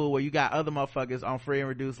at a school where you got other motherfuckers on free and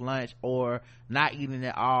reduced lunch, or not eating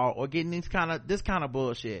at all, or getting this kind of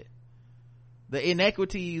bullshit? The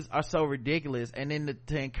inequities are so ridiculous, and then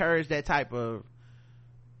to encourage that type of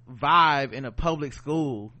vibe in a public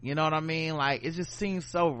school, you know what I mean? Like, it just seems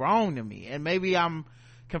so wrong to me. And maybe I'm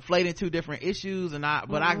conflating two different issues,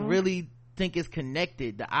 but I really think it's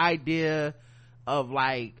connected. The idea of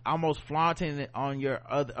like almost flaunting it on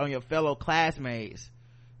your fellow classmates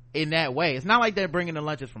in that way. It's not like they're bringing the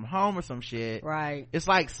lunches from home or some shit, right? It's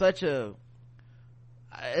like such a,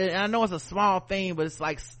 I know it's a small thing, but it's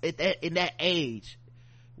like in that age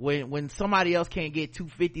when somebody else can't get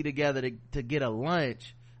 $2.50 together to get a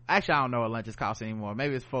lunch. Actually, I don't know what lunches cost anymore,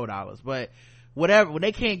 maybe it's $4, but whatever, when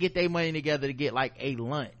they can't get their money together to get like a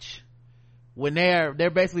lunch, when they're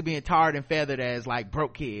basically being tarred and feathered as like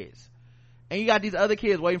broke kids, and you got these other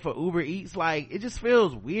kids waiting for Uber Eats, like, it just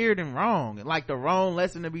feels weird and wrong, and like the wrong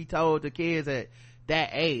lesson to be told to kids at that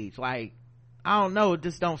age. Like, I don't know, it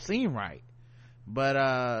just don't seem right.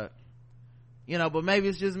 But but maybe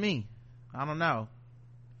it's just me, I don't know.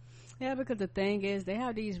 Yeah, because the thing is, they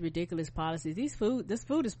have these ridiculous policies. This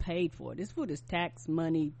food is paid for. This food is tax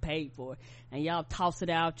money paid for. And y'all toss it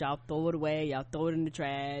out, y'all throw it away, y'all throw it in the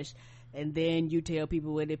trash. And then you tell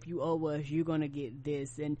people, well, if you owe us, you're gonna get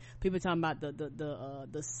this. And people talking about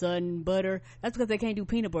the sun butter. That's because they can't do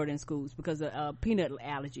peanut butter in schools because of peanut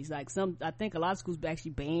allergies. Like I think a lot of schools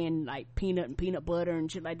actually ban like peanut and peanut butter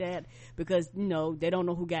and shit like that because, they don't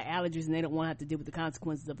know who got allergies and they don't want to have to deal with the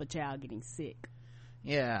consequences of a child getting sick.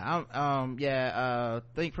 Think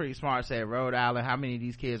Pretty Smart said Rhode Island, how many of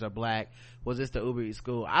these kids are black? Was this the Uber Eats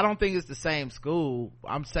school? I don't think it's the same school.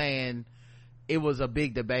 I'm saying it was a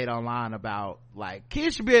big debate online about like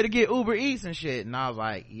kids should be able to get Uber Eats and shit, and I was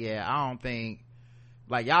like, I don't think,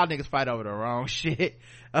 like, y'all niggas fight over the wrong shit.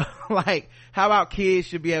 Like, how about kids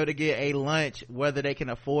should be able to get a lunch whether they can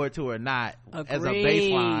afford to or not? Agreed. As a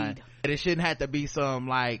baseline, and it shouldn't have to be some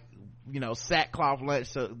like sackcloth lunch.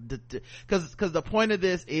 So because the point of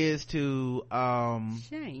this is to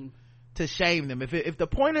shame them. If the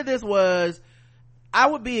point of this was, I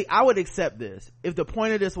would accept this if the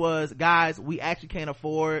point of this was, guys, we actually can't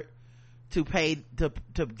afford to pay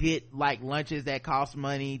to get like lunches that cost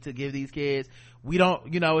money to give these kids. We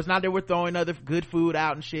don't, it's not that we're throwing other good food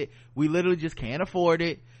out and shit. We literally just can't afford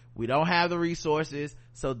it. we don't have the resources,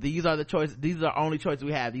 so these are the choices, these are the only choices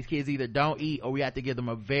we have. These kids either don't eat or we have to give them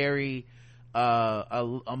a very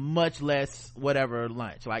a much less whatever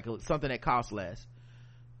lunch, like something that costs less.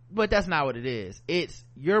 But that's not what it is. It's,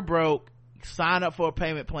 you're broke, sign up for a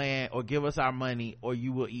payment plan or give us our money or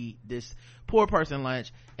you will eat this poor person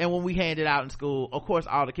lunch. And when we hand it out in school, of course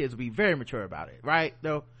all the kids will be very mature about it, right?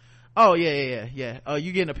 Though, oh yeah, oh,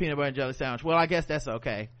 you getting a peanut butter and jelly sandwich, well I guess that's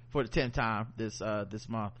okay for the 10th time this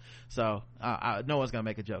month, so no one's gonna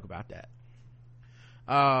make a joke about that.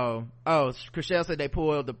 Chriselle said they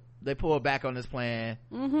pulled back on this plan.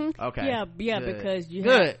 Okay, yeah, good. Because you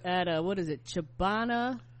good had at what is it,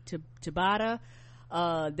 Chibata,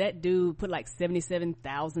 that dude put like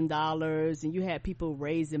 $77,000, and you had people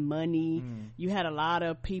raising money. You had a lot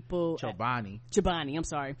of people, Chobani, I'm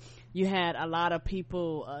sorry, you had a lot of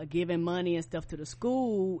people giving money and stuff to the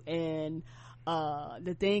school. And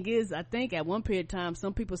the thing is, I think at one period of time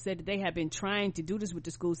some people said that they had been trying to do this with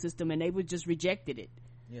the school system and they would just rejected it.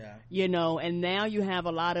 Yeah, you know, and now you have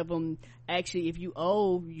a lot of them actually, if you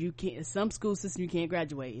owe, you can't, some school system you can't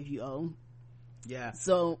graduate if you owe. Yeah.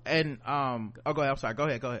 So, and go ahead, I'm sorry, go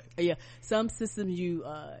ahead. Yeah, some systems you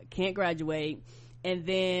can't graduate, and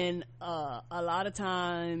then a lot of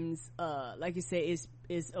times like you said,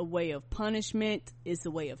 it's a way of punishment, it's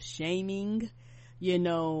a way of shaming, you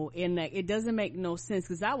know, and like it doesn't make no sense,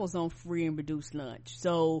 because I was on free and reduced lunch.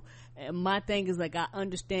 So my thing is, like, I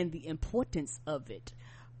understand the importance of it,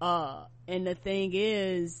 and the thing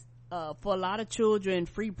is, for a lot of children,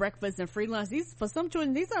 free breakfast and free lunch, for some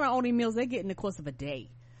children, these are the only meals they get in the course of a day,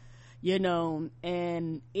 you know.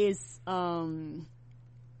 And it's a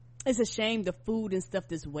shame the food and stuff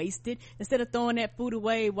that's wasted. Instead of throwing that food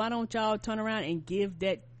away, why don't y'all turn around and give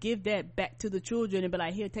that back to the children and be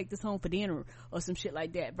like, here, take this home for dinner or some shit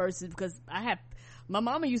like that. Versus, because my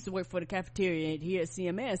mama used to work for the cafeteria here at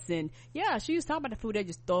CMS, and yeah, she used to talk about the food they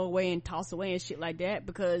just throw away and toss away and shit like that,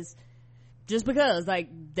 because like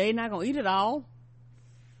they not gonna eat it all.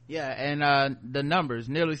 Yeah, and the numbers,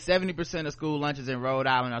 nearly 70% of school lunches in Rhode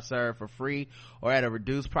Island are served for free or at a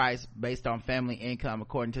reduced price based on family income,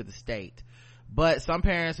 according to the state. But some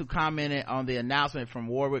parents who commented on the announcement from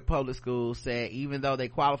Warwick Public Schools said even though they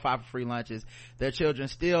qualify for free lunches, their children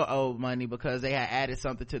still owed money because they had added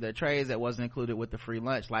something to their trays that wasn't included with the free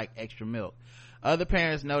lunch, like extra milk. Other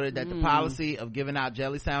parents noted that the policy of giving out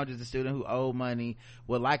jelly sandwiches to students who owe money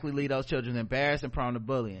would likely leave those children embarrassed and prone to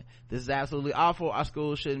bullying. This is absolutely awful. Our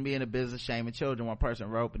schools shouldn't be in the business shaming children, one person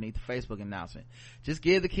wrote beneath the Facebook announcement. Just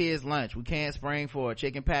give the kids lunch. We can't spring for a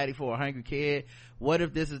chicken patty for a hungry kid. What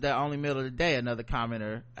if this is their only meal of the day? Another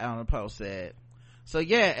commenter on the post said. So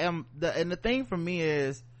yeah, the thing for me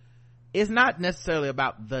is, it's not necessarily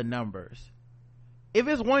about the numbers. If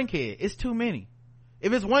it's one kid, it's too many.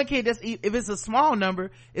 If it's one kid, if it's a small number,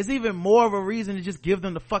 it's even more of a reason to just give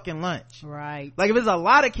them the fucking lunch. Right. Like if it's a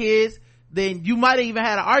lot of kids, then you might have even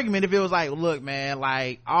had an argument if it was like, look man,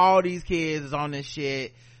 like all these kids is on this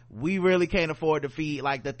shit. We really can't afford to feed,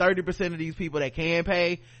 like the 30% of these people that can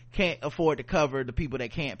pay can't afford to cover the people that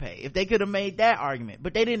can't pay. If they could have made that argument,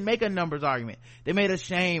 but they didn't make a numbers argument. They made a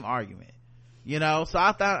shame argument. You know, so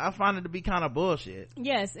I find it to be kind of bullshit.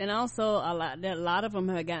 Yes, and also a lot of them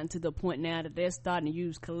have gotten to the point now that they're starting to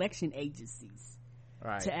use collection agencies,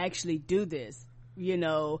 right, to actually do this, you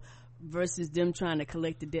know, versus them trying to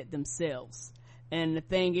collect the debt themselves. And the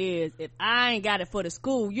thing is, if I ain't got it for the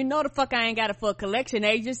school, you know the fuck I ain't got it for a collection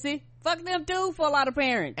agency. Fuck them too, for a lot of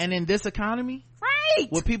parents. And in this economy,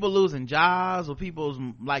 right, with people losing jobs, with people's,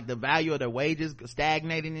 like, the value of their wages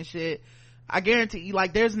stagnating and shit, I guarantee you,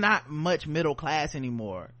 like, there's not much middle class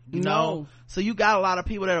anymore, you know? So you got a lot of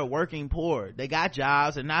people that are working poor. They got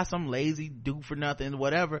jobs and not some lazy do for nothing,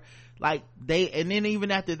 whatever. Like, and then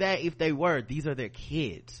even after that, if they were, these are their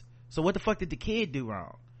kids. So what the fuck did the kid do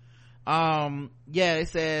wrong? Yeah, it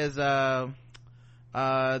says, the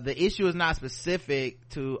issue is not specific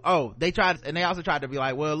to, they also tried to be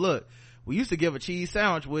like, well, look, we used to give a cheese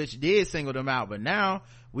sandwich, which did single them out, but now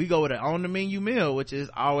we go with an on the menu meal, which is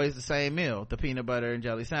always the same meal, the peanut butter and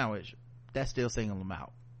jelly sandwich. That's still singling them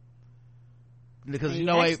out, because you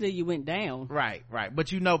know, actually you went down, right,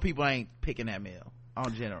 but you know people ain't picking that meal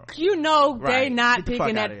on general, you know, right. They not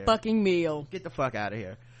picking that fucking meal. Get the fuck out of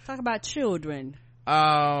here. Talk about children. She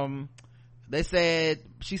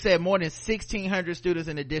said more than 1,600 students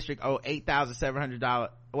in the district owe $8,700.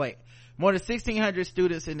 More than 1,600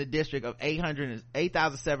 students in the district of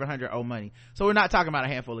 8,700 owe money. So we're not talking about a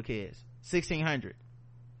handful of kids. 1,600.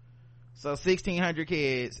 So 1,600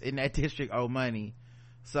 kids in that district owe money.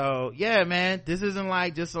 So yeah, man, this isn't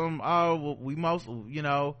like just some,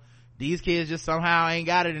 these kids just somehow ain't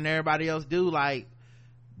got it and everybody else do. Like,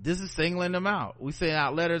 this is singling them out. We send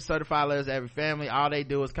out letters, certified letters to every family. All they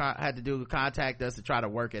do is had to do is contact us to try to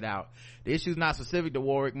work it out. The issue is not specific to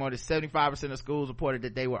Warwick. More than 75% of schools reported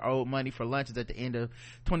that they were owed money for lunches at the end of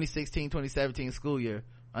 2016-2017 school year.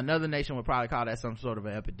 Another nation would probably call that some sort of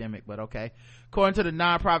an epidemic, but okay. According to the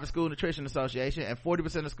Nonprofit School Nutrition Association, and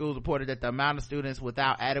 40% of schools reported that the amount of students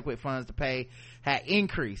without adequate funds to pay had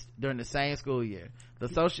increased during the same school year. The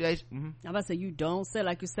association, I'm about to say, you don't say,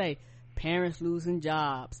 like you say, parents losing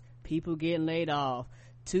jobs, people getting laid off,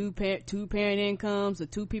 two parent incomes or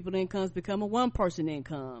two people incomes become a one person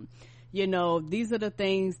income. You know, these are the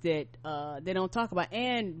things that they don't talk about.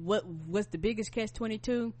 And what's the biggest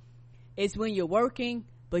catch-22? It's when you're working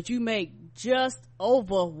but you make just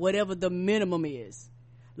over whatever the minimum is.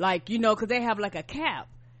 Like, you know, because they have like a cap.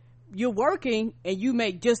 You're working and you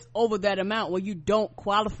make just over that amount where you don't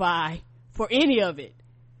qualify for any of it,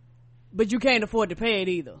 but you can't afford to pay it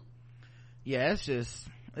either. Yeah, it's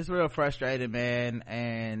real frustrating, man.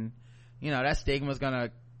 And you know, that stigma's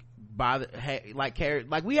gonna bother, carry,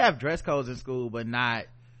 like, we have dress codes in school, but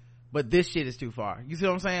this shit is too far. You see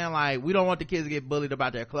what I'm saying? Like, we don't want the kids to get bullied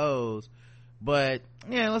about their clothes, but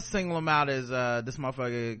yeah, let's single them out as this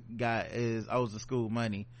motherfucker owes the school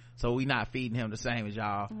money, so we not feeding him the same as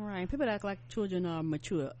y'all. Right. People act like children are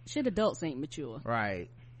mature. Shit, adults ain't mature. Right.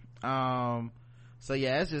 So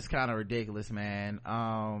yeah, it's just kind of ridiculous, man.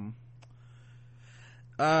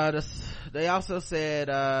 They also said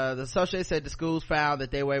the associate said the schools found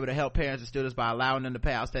that they were able to help parents and students by allowing them to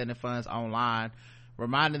pay outstanding funds online,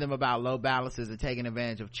 reminding them about low balances and taking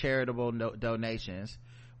advantage of charitable donations.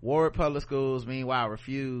 Warwick Public Schools, meanwhile,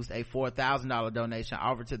 refused a $4,000 donation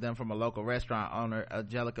offered to them from a local restaurant owner,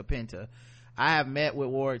 Angelica Pinta. I have met with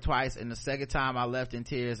Warwick twice, and the second time I left in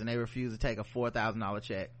tears, and they refused to take a $4,000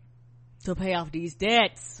 check to pay off these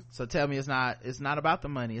debts. So tell me, it's not about the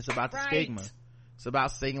money, it's about the stigma. It's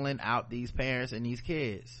about singling out these parents and these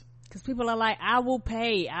kids, because people are like, I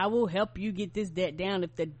will help you get this debt down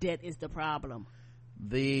if the debt is the problem.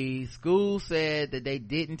 The school said that they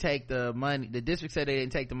didn't take the money. The district said they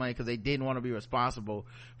didn't take the money because they didn't want to be responsible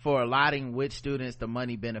for allotting which students the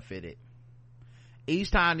money benefited. Each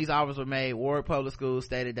time these offers were made, Warwick Public Schools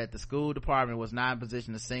stated that the school department was not in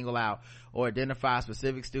position to single out or identify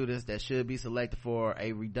specific students that should be selected for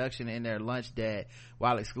a reduction in their lunch debt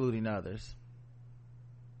while excluding others.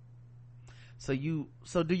 So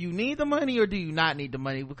do you need the money or do you not need the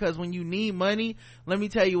money? Because when you need money, let me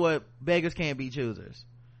tell you what, beggars can't be choosers.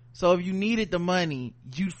 So if you needed the money,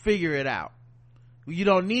 you'd figure it out. You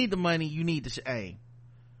don't need the money, you need the shame.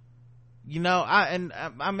 You know, I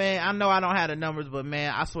know I don't have the numbers, but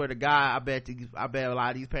man, I swear to God, I bet a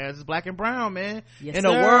lot of these parents is black and brown, man. Yes, in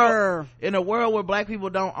a world where black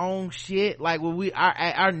people don't own shit, like when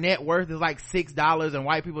our net worth is like $6 and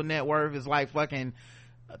white people net worth is like fucking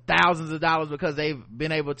thousands of dollars because they've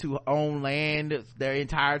been able to own land their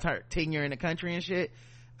entire tenure in the country and shit.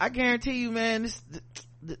 I guarantee you, man,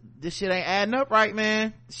 this shit ain't adding up right,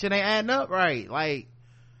 man. This shit ain't adding up right. Like,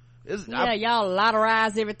 y'all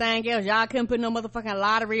lotterize everything else. Y'all couldn't put no motherfucking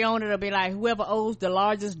lottery on it. It'll be like, whoever owes the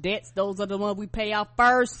largest debts, those are the ones we pay off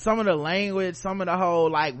first. Some of the language, some of the whole,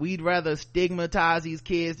 like, we'd rather stigmatize these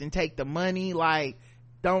kids than take the money, like,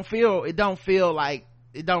 it don't feel right.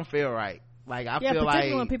 Like, I feel like,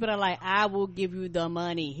 particularly when people are like, I will give you the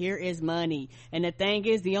money, here is money. And the thing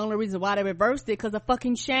is, the only reason why they reversed it because of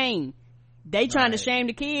fucking shame. They trying to shame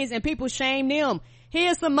the kids and people shame them.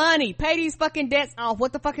 Here's some money, pay these fucking debts off.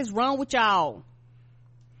 What the fuck is wrong with y'all?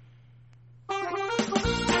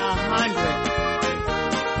 100.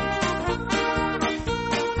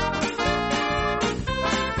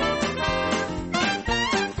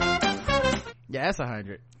 Yeah, that's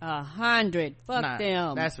 100. 100. Fuck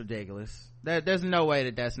them. That's ridiculous. There's no way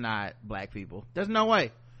that's not black people. There's no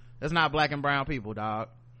way. That's not black and brown people, dog.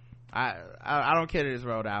 I don't care that it's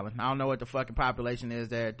Rhode Island. I don't know what the fucking population is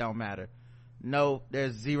there. It don't matter. No,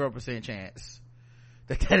 there's 0% chance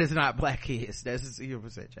that is not black kids. There's a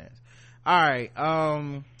 0% chance. All right.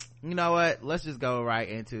 You know what? Let's just go right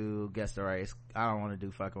into Guess the Race. I don't want to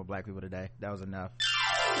do fucking with black people today. That was enough.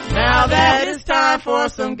 Now that it's time for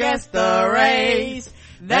some Guess the Race.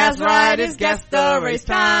 That's right, it's Guess the Race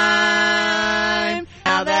time.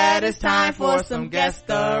 Now that it's time for some Guess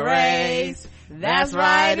the Race. That's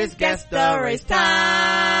right, it's Guess the Race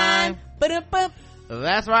time.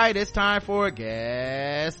 That's right, it's time for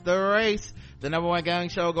Guess the Race, the #1 gang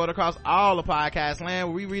show going across all of podcast land,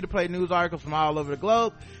 where we read and play news articles from all over the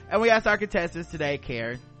globe, and we ask our contestants today,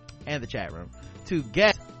 Karen and the chat room, to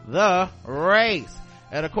guess the race.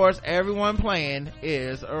 And of course, everyone playing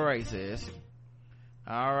is a racist.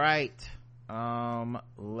 All right.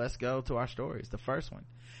 Let's go to our stories. The first one: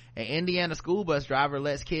 an Indiana school bus driver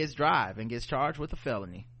lets kids drive and gets charged with a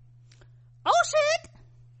felony. Oh shit!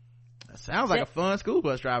 That sounds like a fun school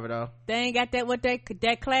bus driver though. They ain't got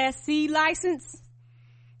that Class C license.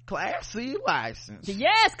 Class C license.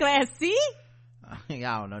 Yes, Class C.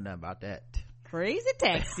 Y'all don't know nothing about that. Crazy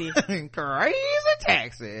Taxi. Crazy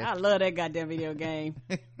Taxi. I love that goddamn video game.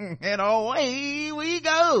 And away we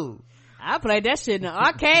go. I played that shit in the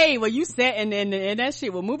arcade where you sat and that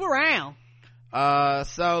shit will move around.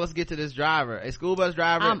 So let's get to this driver. A school bus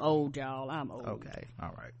driver. I'm old, y'all. I'm old. Okay.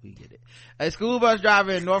 All right. We get it. A school bus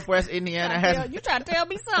driver in Northwest Indiana you trying to tell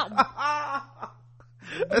me something.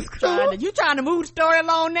 Cool. You trying to move the story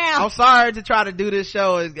along now. I'm sorry to try to do this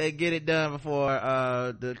show and get it done before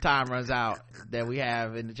the time runs out that we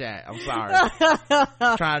have in the chat. I'm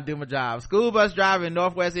sorry. Trying to do my job. School bus driver in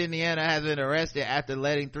Northwest Indiana has been arrested after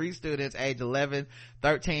letting 3 students aged 11,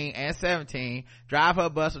 13, and 17 drive her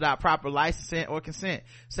bus without proper licensing or consent.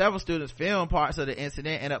 Several students filmed parts of the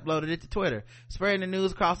incident and uploaded it to Twitter, spreading the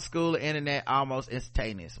news across the school and internet almost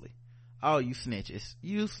instantaneously. Oh, you snitches.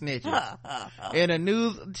 In the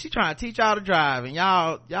news, she trying to teach y'all to drive and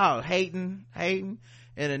y'all hating. In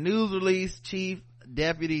a news release, Chief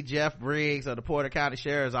Deputy Jeff Briggs of the Porter County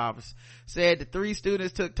Sheriff's Office said the 3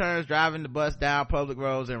 students took turns driving the bus down public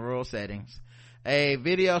roads in rural settings. A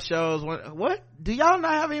video shows what? Do y'all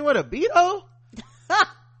not have anywhere to be though?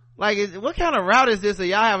 Like, what kind of route is this that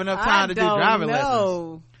y'all have enough time to do driving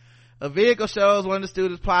lessons? A vehicle shows one of the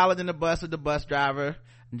students piloting the bus with the bus driver,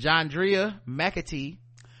 Jandria McAtee,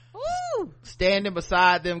 standing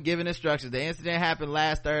beside them giving instructions. The incident happened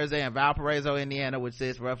last Thursday in Valparaiso, Indiana, which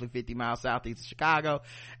sits roughly 50 miles southeast of Chicago.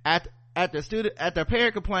 After a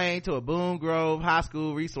parent complained to a Boone Grove High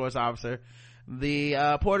School resource officer,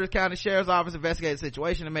 the Porter County Sheriff's Office investigated the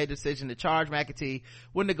situation and made the decision to charge McAtee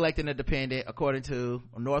with neglecting a dependent, according to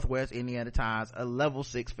Northwest Indiana Times, a level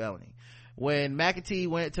 6 felony. When McAtee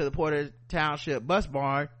went to the Porter Township bus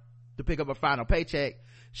barn to pick up her final paycheck,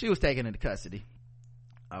 she was taken into custody.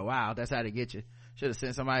 Oh wow, that's how they get you. Should have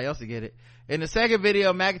sent somebody else to get it. In the second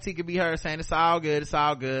video, McAtee could be heard saying, it's all good,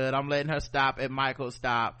 I'm letting her stop at Michael's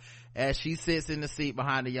stop, as she sits in the seat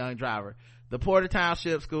behind the young driver. The Porter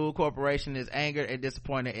Township School Corporation is angered and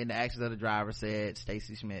disappointed in the actions of the driver, said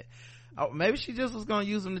Stacy Schmidt. Oh, maybe she just was gonna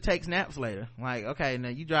use them to take snaps later. Like, okay, now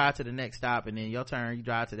you drive to the next stop, and then your turn, you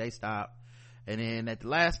drive to their stop, and then at the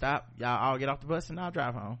last stop, y'all all get off the bus and I'll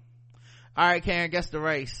drive home. All right, Karen, guess the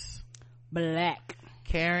race. Black.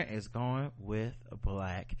 Karen is going with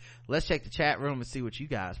black. Let's check the chat room and see what you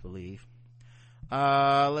guys believe.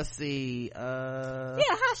 Let's see. Yeah,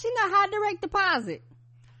 how she not high direct deposit?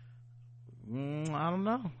 I don't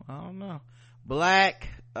know. Black,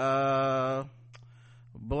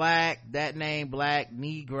 that name Black,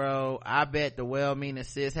 Negro. I bet the well-meaning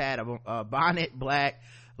sis had a bonnet. Black.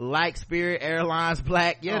 Like Spirit Airlines.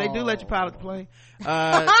 Black. Yeah, they do let you pilot the plane.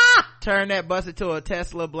 Turn that bus into a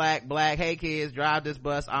Tesla. Black. Hey kids, drive this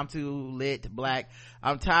bus, I'm too lit. Black.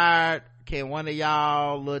 I'm tired, can one of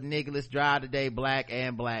y'all little niggas drive today? Black.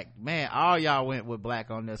 And black. Man, all y'all went with black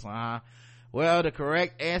on this one, huh? Well, the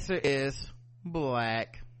correct answer is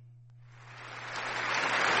black.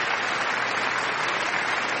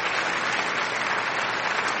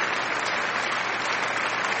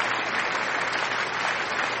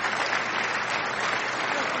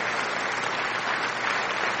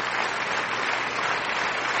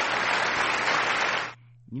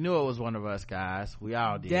 You knew it was one of us, guys. We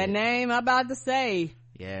all did. That name I'm about to say.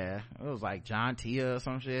 Yeah, it was like John Tia or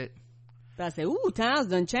some shit. I said, ooh, times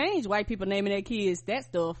done changed. White people naming their kids that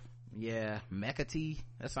stuff. Yeah, McAtee.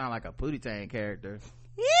 That sounds like a Pootie Tang character.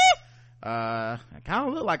 Yeah. It kind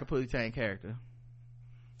of look like a Pootie Tang character.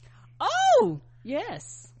 Oh,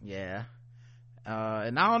 yes. Yeah.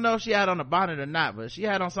 And I don't know if she had on a bonnet or not, but she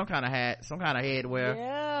had on some kind of hat, some kind of headwear.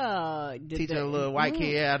 Yeah. Teaching a little white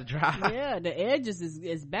kid how to drive. Yeah, the edges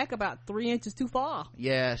is back about 3 inches too far.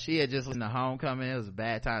 Yeah, she had just in the homecoming. It was a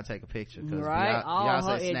bad time to take a picture. Right. All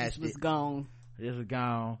her edges was it. gone. It was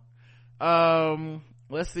gone.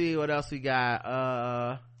 Let's see what else we got.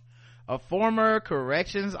 A former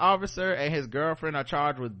corrections officer and his girlfriend are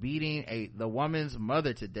charged with beating the woman's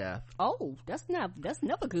mother to death. Oh, that's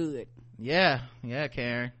never good. Yeah,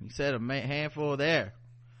 Karen, you said a handful there.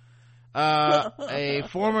 A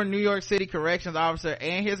former New York City corrections officer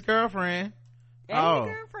and his girlfriend.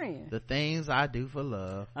 The things I do for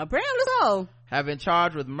love. Apparently so. Have been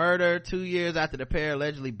charged with murder 2 years after the pair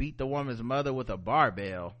allegedly beat the woman's mother with a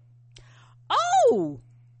barbell. Oh,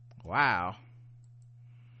 wow.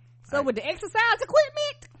 So with the exercise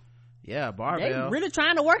equipment, yeah, barbell. they really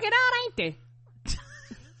trying to work it out, ain't they?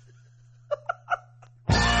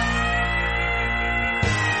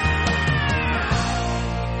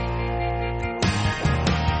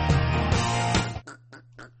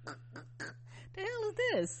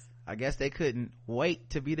 guess they couldn't wait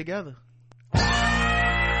to be together.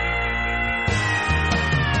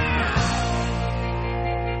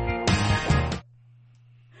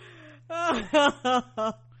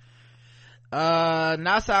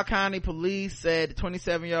 Nassau County Police said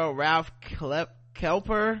 27-year-old Ralph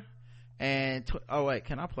Kelper and oh wait,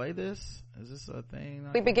 can I play this? Is this a thing?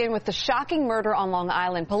 We begin with the shocking murder on Long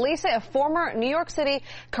Island. Police say a former New York City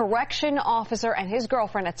correction officer and his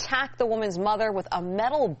girlfriend attacked the woman's mother with a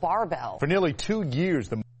metal barbell. For nearly 2 years,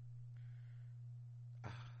 the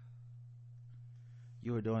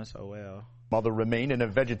You were doing so well. mother remained in a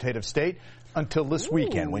vegetative state until this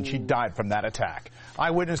weekend when she died from that attack.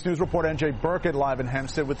 Eyewitness News reporter NJ Burkett live in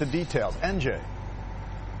Hempstead with the details. NJ.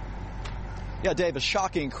 Yeah, Dave, a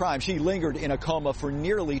shocking crime. She lingered in a coma for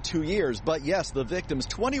nearly 2 years. But yes, the victim's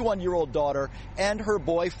 21-year-old daughter and her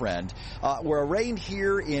boyfriend were arraigned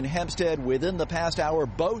here in Hempstead within the past hour.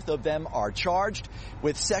 Both of them are charged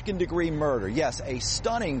with second-degree murder. Yes, a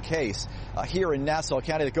stunning case here in Nassau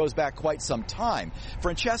County that goes back quite some time.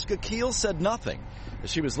 Francesca Keel said nothing.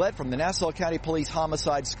 She was led from the Nassau County Police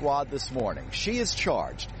Homicide Squad this morning. She is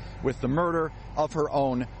charged with the murder of her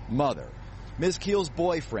own mother. Ms. Keel's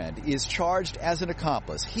boyfriend is charged as an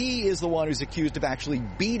accomplice. He is the one who's accused of actually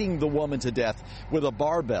beating the woman to death with a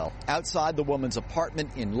barbell outside the woman's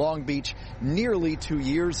apartment in Long Beach nearly 2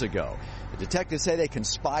 years ago. The detectives say they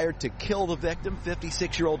conspired to kill the victim,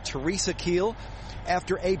 56-year-old Teresa Keel,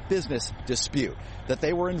 after a business dispute, that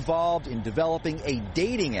they were involved in developing a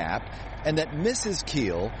dating app and that Mrs.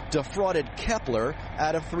 Keel defrauded Kepler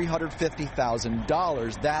out of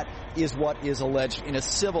 $350,000. That is what is alleged in a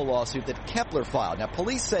civil lawsuit that Kepler filed. Now,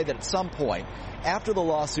 police say that at some point after the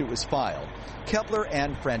lawsuit was filed, Kepler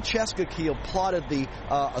and Francesca Keel plotted the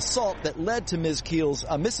assault that led to Mrs.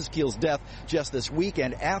 Keel's death just this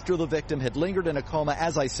weekend after the victim had lingered in a coma,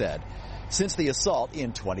 as I said, since the assault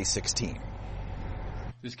in 2016.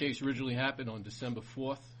 This case originally happened on December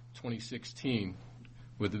 4th, 2016,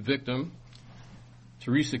 where the victim,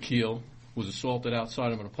 Teresa Keel, was assaulted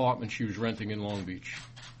outside of an apartment she was renting in Long Beach.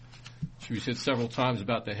 She was hit several times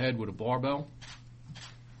about the head with a barbell.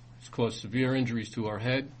 It's caused severe injuries to her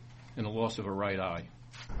head and a loss of her right eye.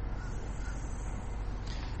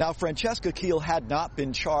 Now, Francesca Keel had not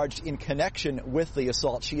been charged in connection with the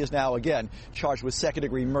assault. She is now, again, charged with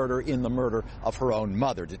second-degree murder in the murder of her own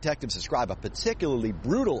mother. Detectives describe a particularly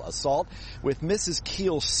brutal assault with Mrs.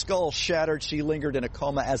 Keel's skull shattered. She lingered in a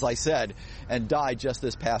coma, as I said, and died just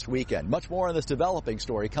this past weekend. Much more on this developing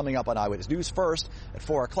story coming up on Eyewitness News first at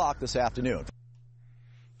 4 o'clock this afternoon.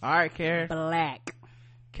 All right, Karen. Black.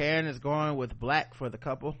 Karen is going with black for the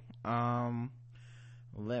couple.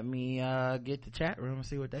 Let me get the chat room and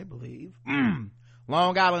see what they believe.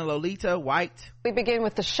 Long Island Lolita, white. We begin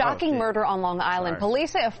with the shocking murder on Long Island.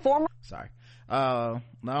 Police say a former... Long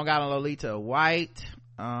Island Lolita, white.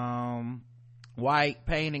 White,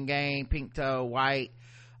 Pain and Gain, pink toe, white.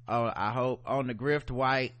 I hope on the grift,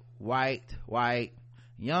 white.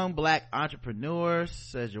 Young black entrepreneurs,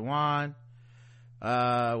 says Jawan.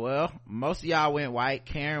 Well, most of y'all went white.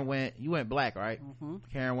 You went black, right? Mm-hmm.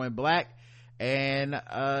 Karen went black. And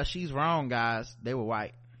she's wrong, guys. They were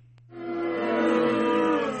white.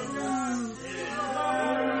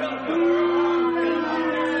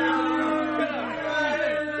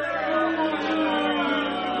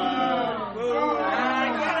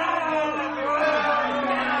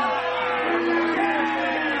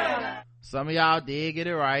 Some of y'all did get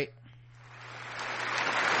it right.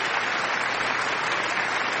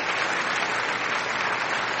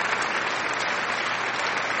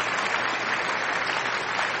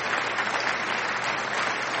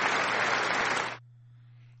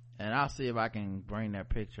 I'll see if I can bring that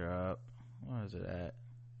picture up. Where is it at?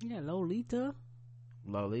 Yeah, Lolita.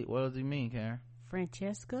 What does he mean, Karen?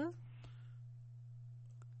 Francesca.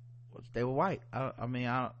 They were white. I'm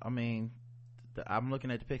looking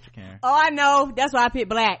at the picture, Karen. Oh, I know. That's why I picked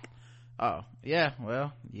black. Oh, yeah.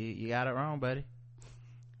 Well, you got it wrong, buddy.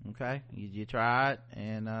 Okay, you tried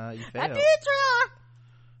and you failed. I did try.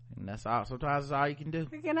 And that's all. Sometimes that's all you can do.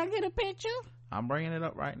 Can I get a picture? I'm bringing it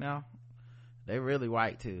up right now. They really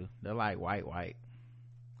white too. They're like white.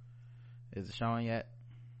 Is it showing yet?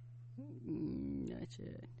 Not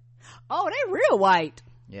yet. Oh, they real white.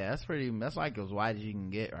 Yeah, that's like as white as you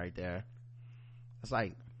can get right there. It's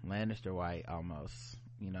like Lannister white almost,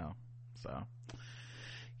 so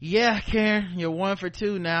yeah. Karen, you're 1 for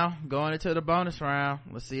 2 now going into the bonus round.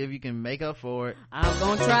 Let's see if you can make up for it. I'm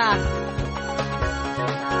gonna try.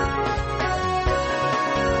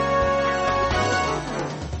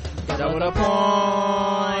 Double the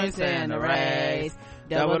points and the race.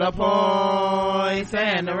 Double the points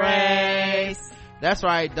and the race. That's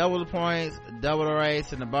right, double the points, double the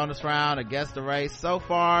race in the bonus round against the race. So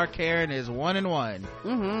far, Karen is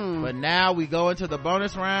 1-1. But now we go into the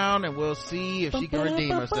bonus round and we'll see if she can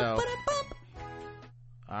redeem herself.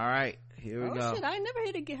 All right, here we go. Shit, I ain't never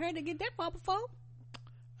heard to get that far before.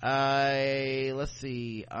 Let's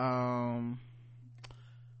see. A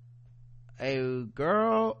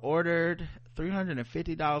girl ordered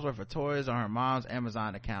 $350 worth of toys on her mom's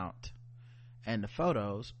Amazon account, and the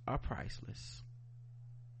photos are priceless.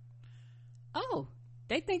 Oh,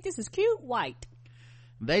 they think this is cute. White.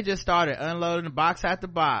 They just started unloading the box after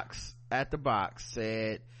box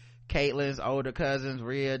said Caitlin's older cousins,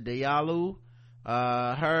 Ria Diallo.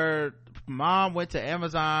 Her mom went to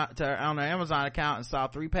Amazon on her Amazon account and saw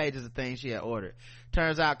 3 pages of things she had ordered.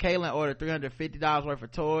 Turns out Caitlin ordered $350 worth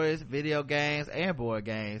of toys, video games, and board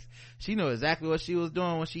games. She knew exactly what she was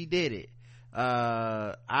doing when she did it.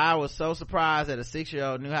 I was so surprised that a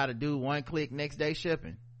 6-year-old knew how to do one-click next day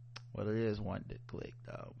shipping. Well, it is one click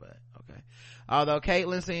though, but okay. Although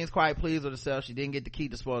Caitlin seems quite pleased with herself, she didn't get to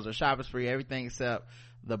keep the spoils of shopping spree. Everything except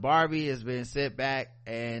the Barbie has been sent back,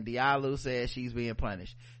 and Diallo says she's being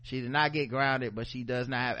punished. She did not get grounded, but she does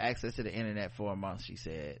not have access to the internet for a month, she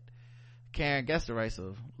said. Karen, guess the race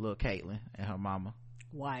of little Caitlin and her mama.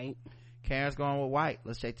 White. Karen's going with white.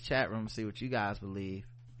 Let's check the chat room and see what you guys believe.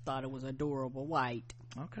 Thought it was adorable. White.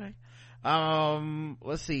 Okay.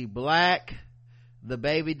 Let's see. Black. The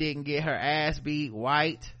baby didn't get her ass beat.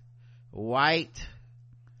 White.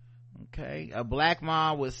 Okay. A black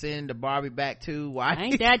mom would send the Barbie back to white.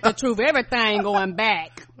 Ain't that the truth? Everything going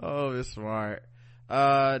back. Oh, it's smart.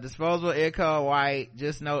 Disposable income, white.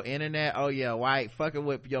 Just no internet. Oh yeah, white. Fucking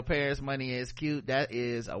with your parents' money is cute. That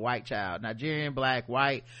is a white child. Nigerian, black,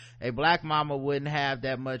 white. A black mama wouldn't have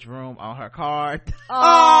that much room on her card.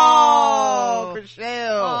 Oh,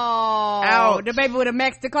 Chriselle. Oh, out. The baby would have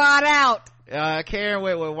maxed the card out. Karen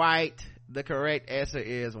went with white. The correct answer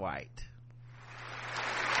is white.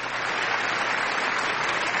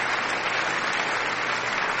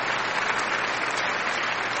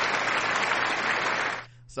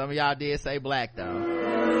 Some of y'all did say black though.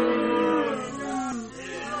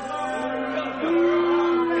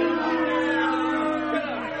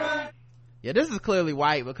 Yeah, this is clearly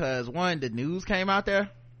white because one, the news came out there.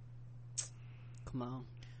 Come on.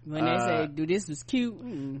 When they say, dude, this was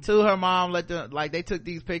cute. Two, her mom they took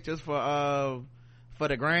these pictures for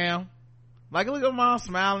the gram. Like, look at mom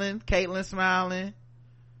smiling, Caitlin smiling.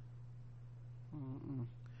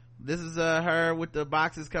 This is her with the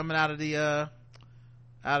boxes coming out of the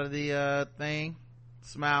thing,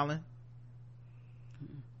 smiling.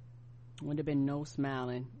 Would have been no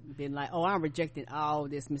smiling. Been like, oh, I'm rejecting all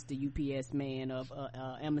this, Mr. UPS man of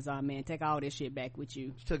Amazon man. Take all this shit back with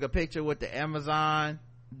you. She took a picture with the Amazon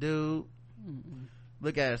dude.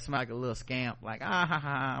 Look at her, smile like a little scamp, like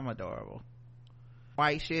I'm adorable.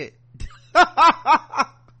 White shit. It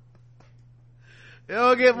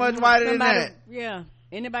don't get much whiter than that. Yeah,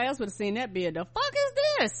 anybody else would have seen that beard. The fuck is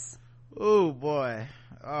this? Oh boy.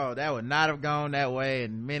 Oh, that would not have gone that way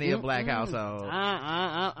in many a black household.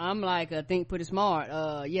 I'm like, think pretty smart.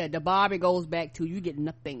 Yeah, the Barbie goes back to you get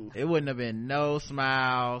nothing. It wouldn't have been no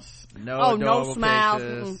smiles, no smiles,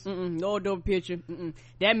 pictures. No adorable picture.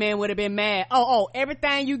 That man would have been mad.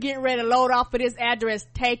 Everything you getting ready to load off for this address,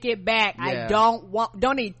 take it back. Yeah.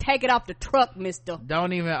 Don't even take it off the truck, mister.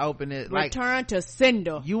 Don't even open it. Return to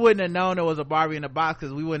sender. You wouldn't have known there was a Barbie in the box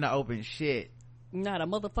because we wouldn't have opened shit. Not a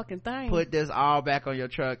motherfucking thing. Put this all back on your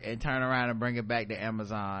truck and turn around and bring it back to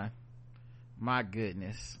Amazon. My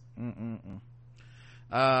goodness.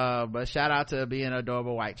 But shout out to being an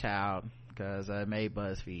adorable white child because it made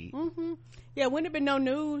BuzzFeed. Yeah, wouldn't have been no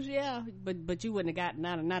news. Yeah, but you wouldn't have got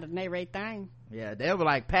not a narrate thing. Yeah, they were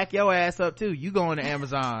like, pack your ass up too. You going to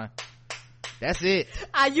Amazon? That's it.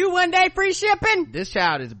 Are you one day free shipping? This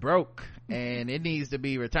child is broke and it needs to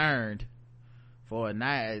be returned for a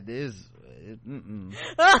night.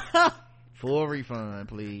 Full refund,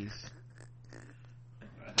 please.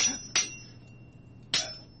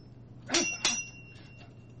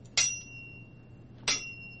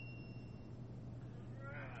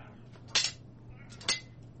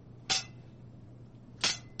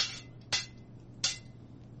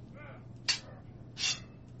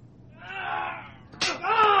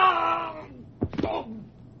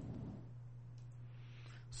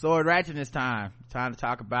 Sword ratchet this time to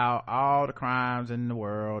talk about all the crimes in the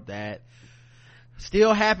world that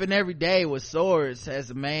still happen every day with swords as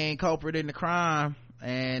the main culprit in the crime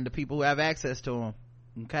and the people who have access to them.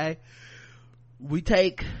 Okay, we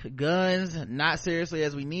take guns not seriously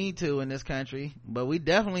as we need to in this country, but we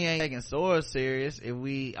definitely ain't taking swords serious.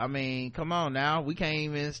 Come on now, we can't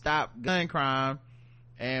even stop gun crime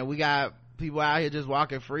and we got people out here just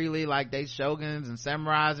walking freely like they shoguns and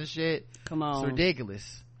samurais and shit. Come on. It's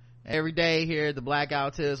ridiculous. Every day here at the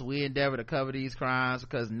Blackout Tips, we endeavor to cover these crimes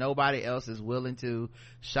because nobody else is willing to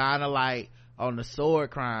shine a light on the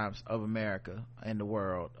sword crimes of America and the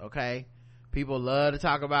world. Okay, people love to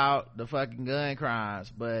talk about the fucking gun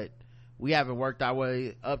crimes, but we haven't worked our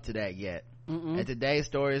way up to that yet. And today's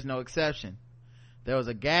story is no exception. There was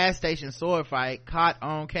a gas station sword fight caught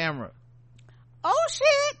on camera. Oh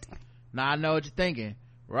shit. Now I know what you're thinking,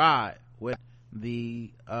 Rod, with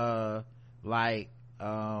the what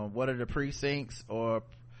are the precincts or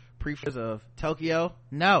prefectures of Tokyo?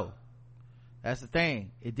 No, that's the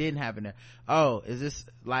thing, it didn't happen there. Oh, is this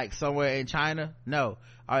like somewhere in China? No.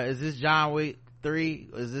 Is this John Wick 3?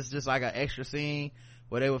 Is this just like an extra scene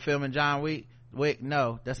where they were filming John Wick?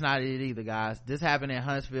 No, that's not it either, guys. This happened in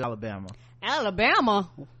Huntsville, Alabama.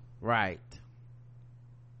 Right,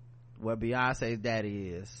 where Beyonce's daddy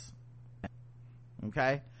is.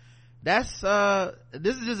 Okay, that's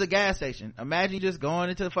this is just a gas station. Imagine just going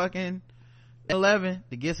into fucking 11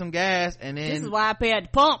 to get some gas, and then this is why I pay at the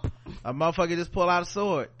pump. A motherfucker just pull out a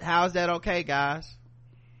sword. How is that okay, guys?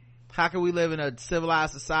 How can we live in a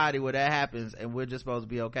civilized society where that happens and we're just supposed to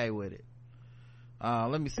be okay with it?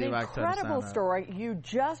 Let me see if I can turn the sound up. Incredible story you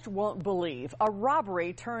just won't believe. A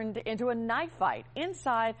robbery turned into a knife fight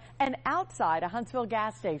inside and outside a Huntsville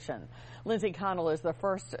gas station. Lindsay Connell is the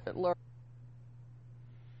first.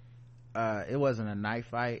 It wasn't a knife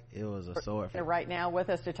fight, it was a sword fight. Right now with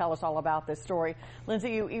us to tell us all about this story.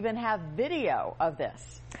 Lindsay, you even have video of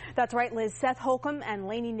this. That's right, Liz. Seth Holcomb and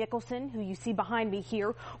Lainey Nicholson, who you see behind me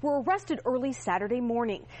here, were arrested early Saturday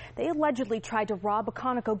morning. They allegedly tried to rob a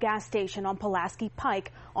Conoco gas station on Pulaski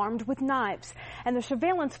Pike, armed with knives. And the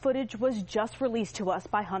surveillance footage was just released to us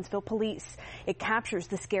by Huntsville police. It captures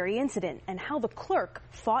the scary incident and how the clerk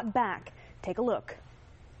fought back. Take a look.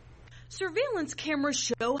 Surveillance cameras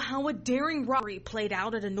show how a daring robbery played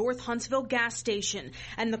out at a North Huntsville gas station,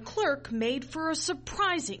 and the clerk made for a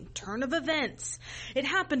surprising turn of events. It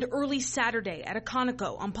happened early Saturday at a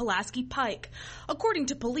Conoco on Pulaski Pike. According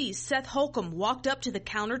to police, Seth Holcomb walked up to the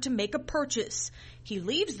counter to make a purchase. He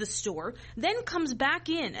leaves the store, then comes back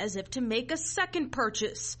in as if to make a second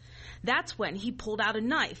purchase. That's when he pulled out a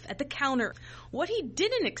knife at the counter. What he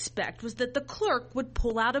didn't expect was that the clerk would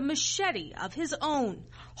pull out a machete of his own.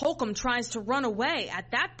 Holcomb tries to run away at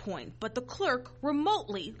that point, but the clerk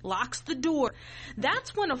remotely locks the door.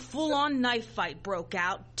 That's when a full-on knife fight broke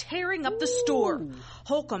out, tearing up the store.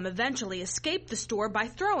 Holcomb eventually escaped the store by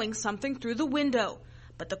throwing something through the window,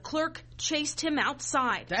 but the clerk chased him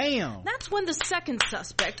outside. Damn. That's when the second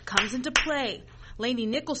suspect comes into play. Lainey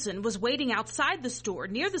Nicholson was waiting outside the store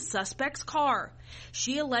near the suspect's car.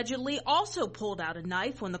 She allegedly also pulled out a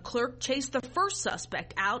knife when the clerk chased the first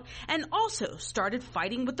suspect out and also started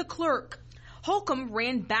fighting with the clerk. Holcomb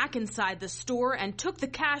ran back inside the store and took the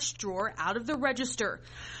cash drawer out of the register.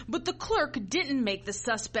 But the clerk didn't make the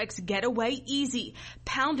suspects get away easy,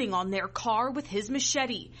 pounding on their car with his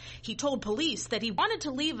machete. He told police that he wanted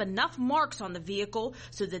to leave enough marks on the vehicle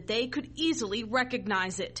so that they could easily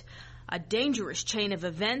recognize it. A dangerous chain of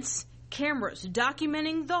events, cameras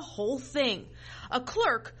documenting the whole thing. A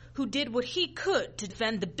clerk who did what he could to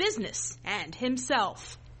defend the business and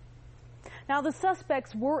himself. Now, the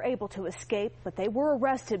suspects were able to escape, but they were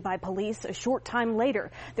arrested by police a short time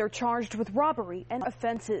later. They're charged with robbery and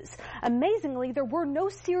offenses. Amazingly, there were no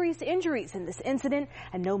serious injuries in this incident,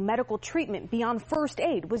 and no medical treatment beyond first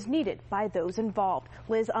aid was needed by those involved.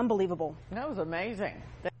 Liz, unbelievable. That was amazing.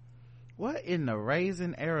 What in the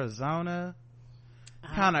Raisin, Arizona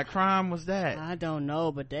kind of crime was that? I don't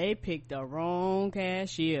know, but they picked the wrong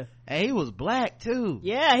cashier. And he was black too.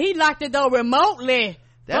 Yeah, he locked it though remotely.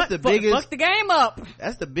 That's the biggest. Fuck the game up.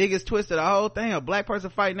 That's the biggest twist of the whole thing. A black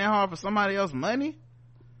person fighting that hard for somebody else's money.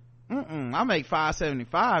 I make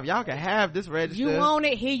 $5.75. Y'all can have this register. You want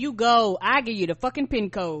it? Here you go. I give you the fucking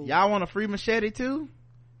pin code. Y'all want a free machete too?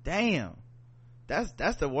 Damn.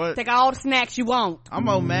 That's the one. Take all the snacks you want. I'm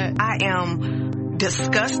more mad. I am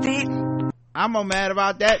disgusted. I'm more mad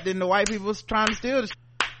about that than the white people trying to steal the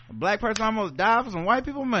a black person almost died for some white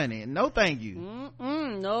people money. No thank you.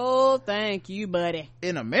 No thank you, buddy.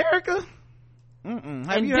 In America? Have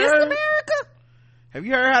in you this heard? America? Have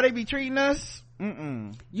you heard how they be treating us?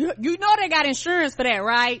 You know they got insurance for that,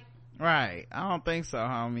 right? Right. I don't think so,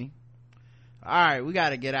 homie. Alright, we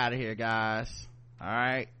gotta get out of here, guys.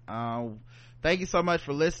 Alright. Thank you so much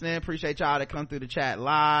for listening. Appreciate y'all that come through the chat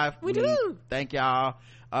live. We do. Thank y'all.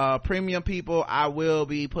 Premium people, I will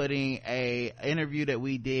be putting a interview that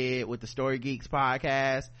we did with the Story Geeks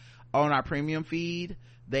podcast on our premium feed.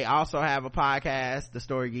 They also have a podcast, The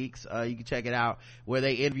Story Geeks. You can check it out, where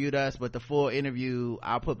they interviewed us, but the full interview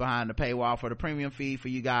I'll put behind the paywall for the premium feed for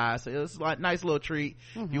you guys. So it's like a nice little treat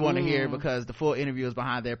if you want to hear, because the full interview is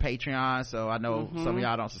behind their Patreon. So I know some of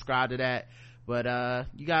y'all don't subscribe to that, but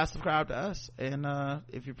you guys subscribe to us, and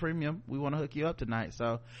if you're premium, we want to hook you up tonight.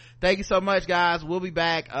 So thank you so much, guys. We'll be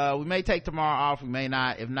back. We may take tomorrow off, we may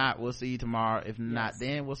not. If not, we'll see you tomorrow. If not,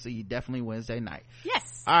 then we'll see you definitely Wednesday night.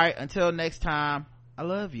 Yes. All right, until next time, I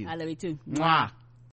love you. I love you too. Mwah.